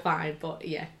 that's all fine. But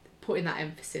yeah, putting that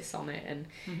emphasis on it, and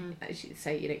as you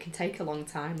say, you know, it can take a long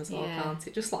time as well, can't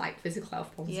it? Just like physical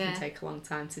health problems can take a long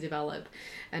time to develop,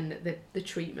 and the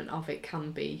treatment of it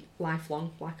can be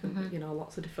lifelong, like you know,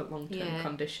 lots of different long-term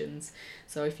conditions.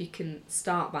 So if you can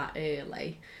start that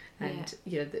early, and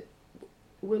you know,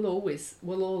 we'll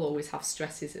all always have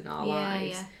stresses in our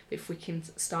lives. Yeah. If we can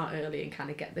start early and kind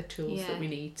of get the tools that we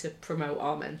need to promote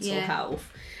our mental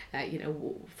health, you know,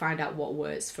 we'll find out what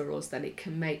works for us, then it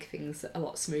can make things a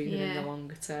lot smoother in the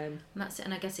longer term. And that's it.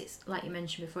 And I guess it's, like you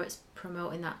mentioned before, it's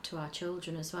promoting that to our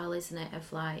children as well, isn't it?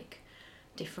 Of like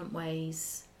different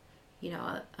ways, you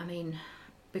know, I mean,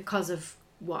 because of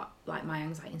what, like my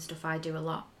anxiety and stuff, I do a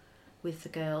lot with the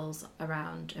girls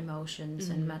around emotions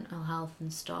and mental health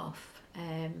and stuff.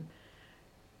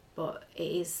 But it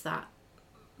is that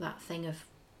thing of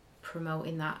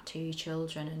promoting that to your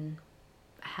children and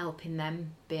helping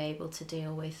them be able to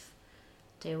deal with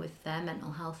their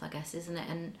mental health, I guess, isn't it?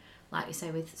 And like you say,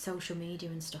 with social media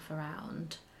and stuff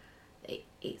around,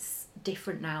 it's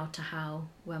different now to how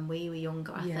when we were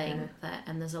younger, I think,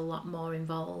 and there's a lot more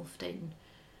involved in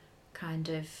kind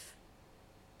of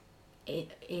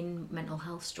in mental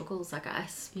health struggles, I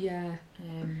guess. Yeah.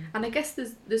 And I guess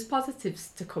there's positives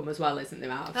to come as well, isn't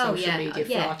there, out of social media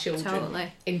for our children,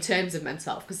 totally, in terms of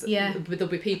mental health, because there'll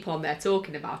be people on there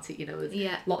talking about it, you know,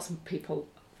 there's lots of people,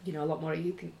 you know, a lot more.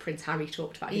 You think Prince Harry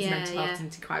talked about his mental health,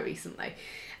 didn't he, quite recently,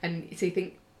 and so you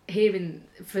think hearing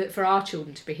for our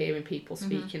children to be hearing people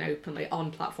speaking openly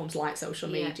on platforms like social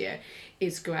media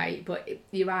is great. But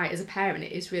you're right, as a parent,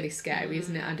 it is really scary,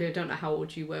 isn't it? I don't know how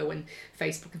old you were when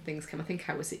Facebook and things came. I think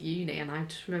I was at uni, and I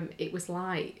just remember it was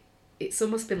like, it's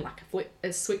almost been like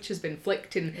a switch has been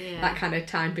flicked in that kind of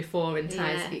time before in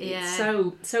times. It's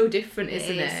so different,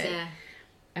 isn't it? Yeah.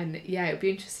 And it'd be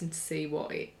interesting to see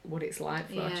what it's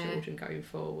like for our children going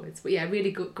forwards. But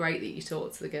really great that you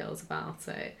talk to the girls about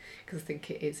it, because I think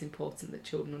it is important that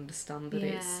children understand that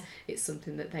it's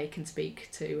something that they can speak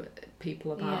to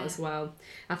people about as well.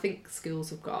 I think schools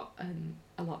have got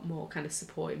a lot more kind of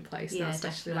support in place now,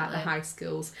 especially like the high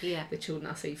schools. The children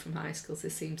I see from high schools,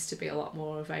 there seems to be a lot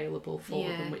more available for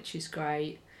them, which is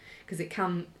great, because it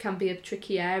can be a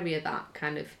tricky area, that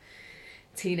kind of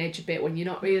teenager bit, when you're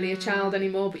not really a child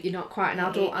anymore, but you're not quite an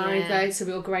adult either. It's a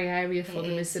real grey area for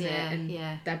them, isn't it? And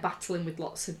they're battling with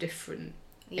lots of different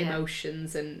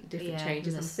emotions and different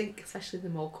changes. And I think especially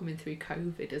them all coming through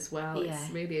COVID as well, it's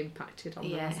really impacted on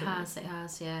them. It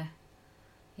has,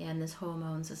 and there's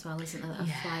hormones as well, isn't there, that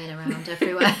are flying around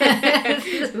everywhere.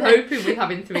 I'm hoping with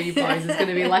having 3 boys there's going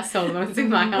to be less hormones in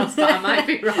my house, but I might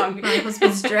be wrong. My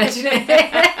husband's dreading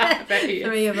it.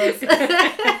 3 of us.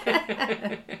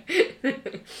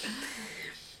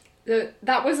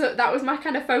 That was my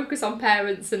kind of focus on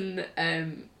parents and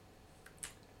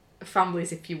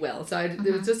families, if you will. So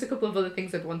there was just a couple of other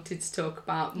things I'd wanted to talk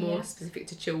about, more specific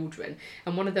to children,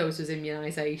 and one of those was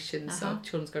immunisation. So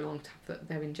children's going along to have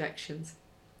their injections.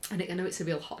 And I know it's a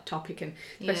real hot topic, and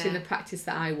especially in the practice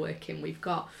that I work in, we've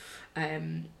got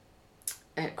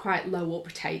quite low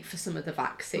uptake for some of the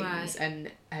vaccines,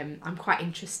 and I'm quite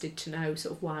interested to know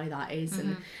sort of why that is,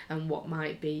 and what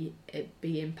might be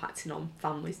impacting on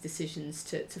families' decisions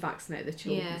to vaccinate their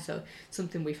children. So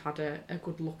something we've had a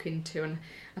good look into, and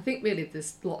I think really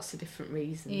there's lots of different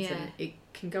reasons, and it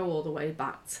can go all the way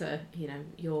back to, you know,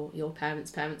 your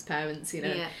parents, you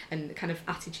know, and kind of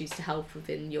attitudes to health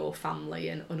within your family,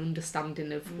 and an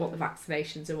understanding of what the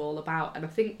vaccinations are all about. And I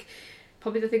think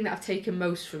probably the thing that I've taken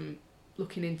most from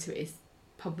looking into it is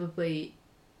probably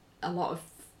a lot of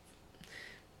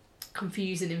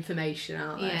confusing information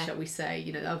out there, shall we say.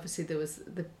 You know, obviously there was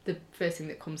the first thing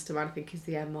that comes to mind, I think, is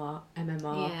the MMR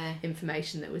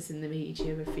information that was in the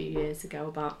media a few years ago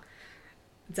about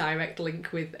direct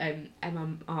link with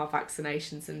MMR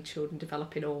vaccinations and children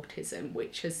developing autism,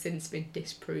 which has since been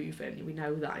disproven. We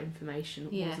know that information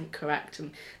wasn't correct,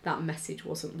 and that message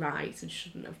wasn't right and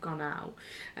shouldn't have gone out.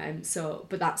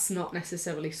 But that's not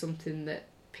necessarily something that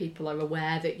people are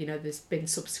aware that, you know, there's been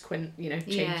subsequent, you know,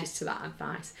 changes to that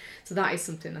advice. So that is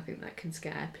something I think that can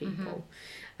scare people.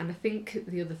 And I think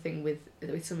the other thing with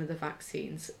some of the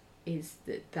vaccines is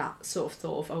that sort of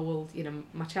thought of, oh, well, you know,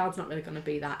 my child's not really going to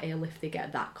be that ill if they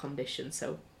get that condition,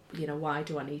 so, you know, why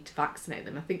do I need to vaccinate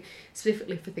them? I think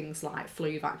specifically for things like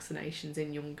flu vaccinations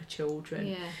in younger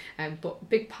children. But a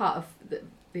big part of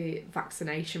the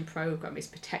vaccination programme is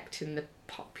protecting the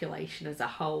population as a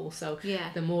whole. So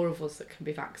the more of us that can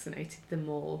be vaccinated, the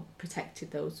more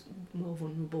protected those more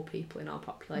vulnerable people in our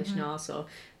population are. So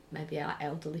maybe like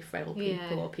elderly, frail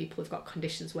people, or people who've got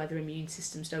conditions where their immune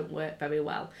systems don't work very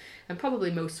well. And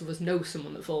probably most of us know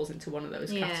someone that falls into one of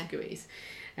those categories.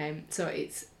 So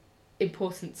it's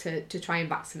important to try and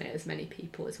vaccinate as many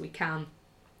people as we can.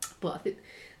 But I think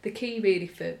the key really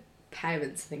for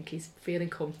parents, I think, is feeling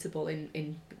comfortable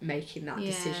in making that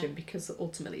decision, because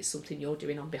ultimately it's something you're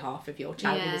doing on behalf of your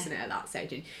child, isn't it, at that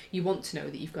stage? And you want to know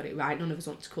that you've got it right. None of us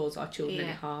want to cause our children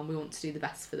any harm. We want to do the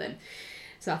best for them.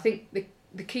 So I think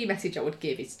the key message I would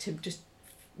give is to just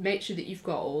make sure that you've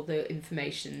got all the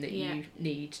information that you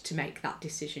need to make that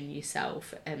decision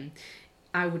yourself.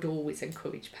 I would always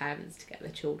encourage parents to get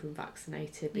their children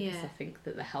vaccinated, because I think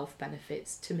that the health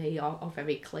benefits to me are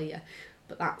very clear.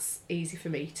 But that's easy for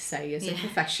me to say as a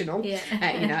professional, you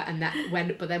know,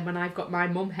 and but then when I've got my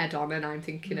mum head on and I'm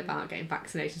thinking about getting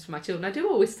vaccinations for my children, I do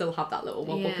always still have that little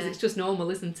wobble, because it's just normal,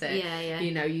 isn't it?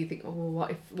 You know, you think, oh,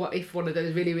 what if one of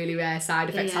those really, really rare side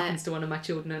effects happens to one of my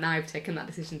children, and I've taken that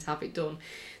decision to have it done.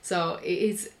 So it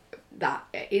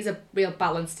is a real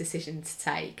balanced decision to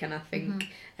take, and I think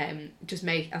just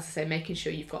making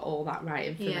sure you've got all that right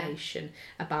information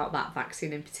about that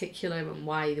vaccine in particular, and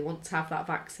why they want to have that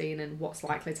vaccine, and what's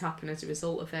likely to happen as a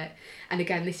result of it. And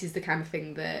again, this is the kind of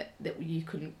thing that you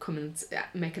can come and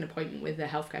make an appointment with a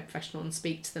healthcare professional and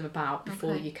speak to them about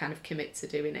before you kind of commit to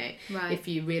doing it. If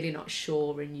you're really not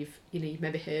sure, and you've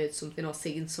maybe heard something or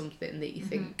seen something that you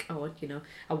think, oh, you know,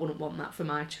 I wouldn't want that for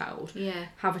my child.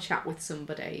 Have a chat with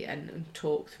somebody and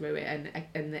talk through it,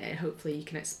 and hopefully you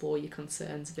can explore your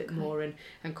concerns a bit more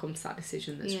and come to that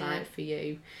decision that's right for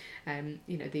you.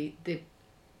 You know, the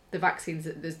vaccines,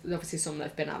 there's obviously some that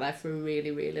have been out there for a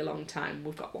really, really long time.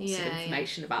 We've got lots of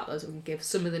information about those. We can give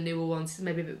some of the newer ones,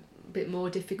 maybe a bit more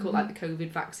difficult, like the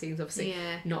COVID vaccines, obviously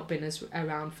not been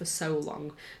around for so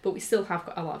long, but we still have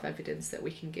got a lot of evidence that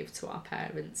we can give to our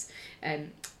parents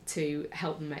to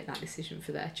help them make that decision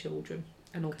for their children,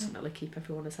 and ultimately keep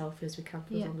everyone as healthy as we can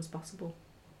for as long as possible.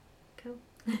 Cool.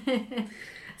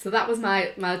 So that was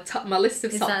my list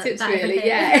of top tips, really.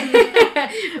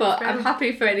 But I'm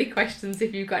happy for any questions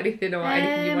if you've got anything or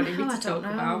anything you wanted me to talk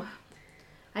about.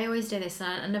 I always do this,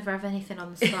 and I never have anything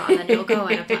on the spot, and then it'll go,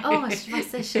 and I'm like, oh, I should have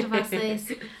asked this, should have asked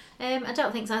this. I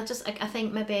don't think so. I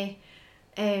think maybe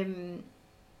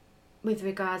with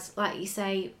regards, like you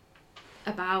say,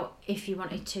 about if you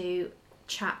wanted to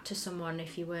chat to someone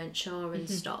if you weren't sure and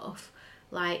stuff,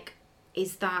 like,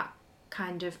 is that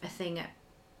kind of a thing at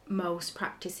most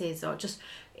practices, or just,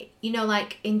 you know,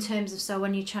 like in terms of, so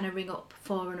when you're trying to ring up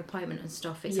for an appointment and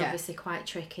stuff, it's obviously quite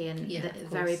tricky and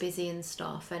very busy and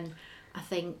stuff, and I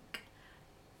think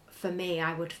for me,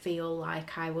 I would feel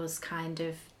like I was kind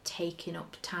of taking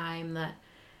up time that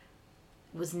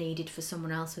was needed for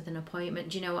someone else with an appointment.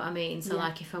 Do you know what I mean? So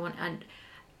like if I want, and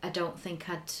I don't think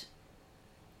I'd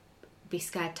be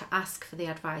scared to ask for the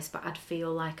advice, but I'd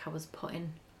feel like I was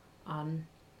putting on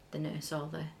the nurse or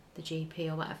the GP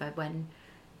or whatever when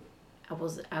I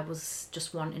was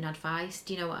just wanting advice.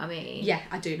 Do you know what I mean? Yeah,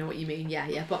 I do know what you mean.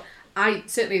 Yeah. But I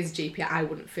certainly, as a GP, I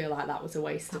wouldn't feel like that was a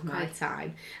waste of my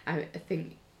time. I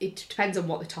think it depends on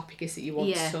what the topic is that you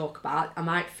want to talk about. I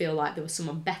might feel like there was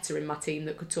someone better in my team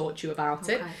that could talk to you about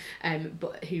it.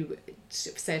 But who,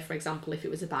 say for example, if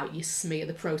it was about your smear,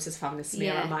 the process of having a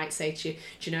smear, I might say to you,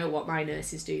 do you know what, my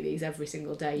nurses do these every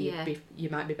single day. You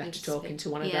might be better talking to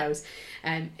one of those.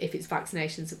 If it's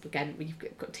vaccinations, again,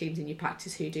 you've got teams in your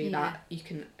practice who do that. You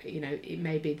can, you know, it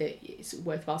may be that it's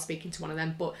worthwhile speaking to one of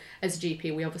them. But as a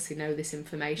GP, we obviously know this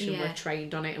information. We're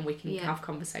trained on it, and we can have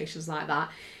conversations like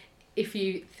that. If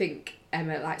you think,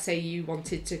 Emma, like say you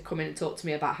wanted to come in and talk to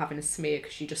me about having a smear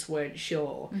because you just weren't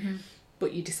sure,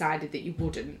 but you decided that you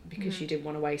wouldn't because you didn't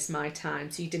want to waste my time,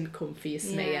 so you didn't come for your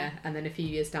smear, and then a few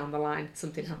years down the line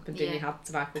something happened and you had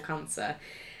cervical cancer,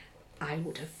 I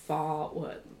would have far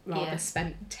rather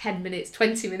spent 10 minutes,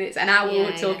 20 minutes, an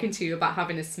hour talking to you about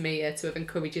having a smear, to have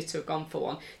encouraged you to have gone for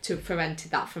one, to have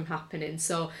prevented that from happening.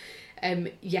 So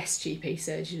yes, GP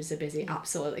surgeons are busy,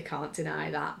 absolutely can't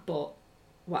deny that, but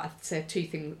what I'd say two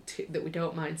things that we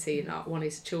don't mind seeing are, one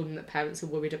is children that parents are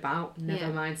worried about.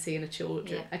 Never mind seeing a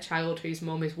child whose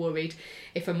mum is worried.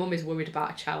 If a mum is worried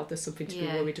about a child, there's something to be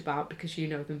worried about, because you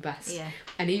know them best.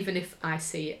 And even if I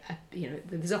see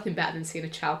there's nothing better than seeing a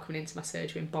child coming into my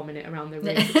surgery and bombing it around the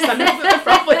room, because I know that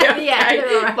they're probably okay.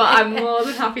 Right. But I'm more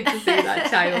than happy to see that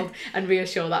child and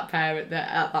reassure that parent that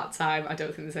at that time I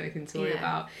don't think there's anything to worry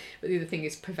about. But the other thing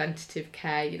is preventative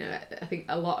care. I think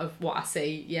a lot of what I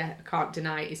see, I can't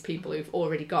deny, is people who've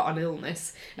already got an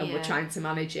illness and were trying to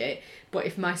manage it. But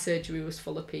if my surgery was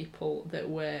full of people that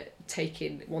were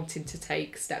wanting to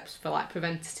take steps for like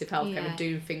preventative healthcare and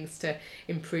doing things to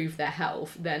improve their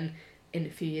health, then in a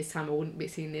few years' time I wouldn't be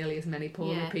seeing nearly as many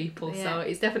poor people. So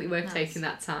it's definitely worth taking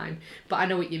that time. But I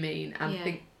know what you mean, and I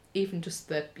think even just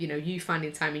the you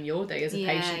finding time in your day as a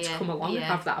patient to come along and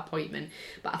have that appointment.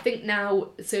 But I think now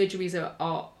surgeries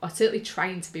are certainly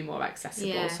trying to be more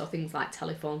accessible, so things like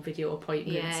telephone video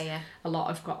appointments, a lot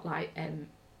have got like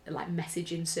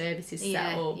messaging services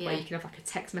set up where you can have like a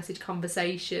text message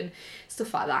conversation,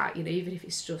 stuff like that, even if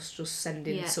it's just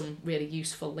sending some really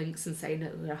useful links and saying,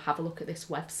 have a look at this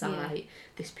website,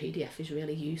 this PDF is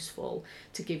really useful,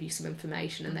 to give you some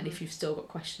information, and then if you've still got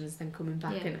questions, then coming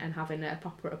back and having a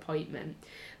proper appointment.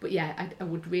 But I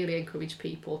would really encourage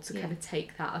people to kind of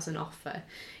take that as an offer.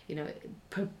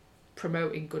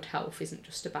 Promoting good health isn't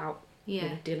just about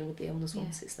dealing with the illness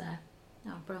once it's there.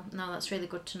 Oh, bro, no, that's really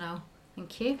good to know.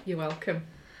 Thank you. You're welcome.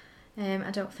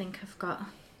 I don't think I've got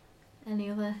any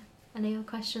other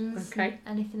questions. Okay.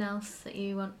 Anything else that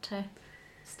you want to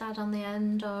start on the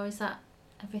end, or is that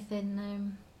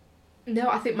everything? No,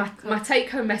 I think my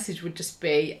take-home message would just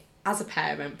be, as a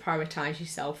parent, prioritise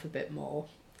yourself a bit more.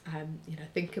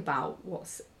 Think about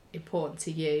what's important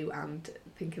to you, and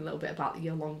think a little bit about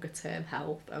your longer term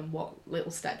health and what little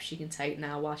steps you can take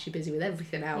now whilst you're busy with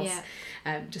everything else,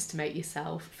 just to make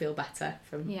yourself feel better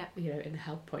from in a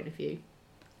health point of view.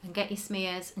 And get your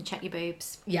smears and check your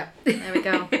boobs. Yep. There we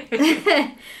go.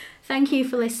 Thank you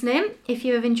for listening. If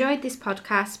you have enjoyed this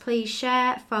podcast, please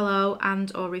share, follow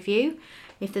and or review.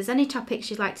 If there's any topics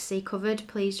you'd like to see covered,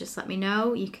 please just let me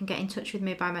know. You can get in touch with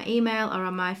me by my email or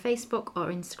on my Facebook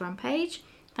or Instagram page.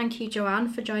 Thank you, Joanne,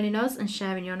 for joining us and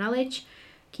sharing your knowledge.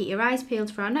 Keep your eyes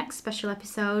peeled for our next special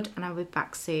episode, and I'll be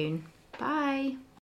back soon. Bye.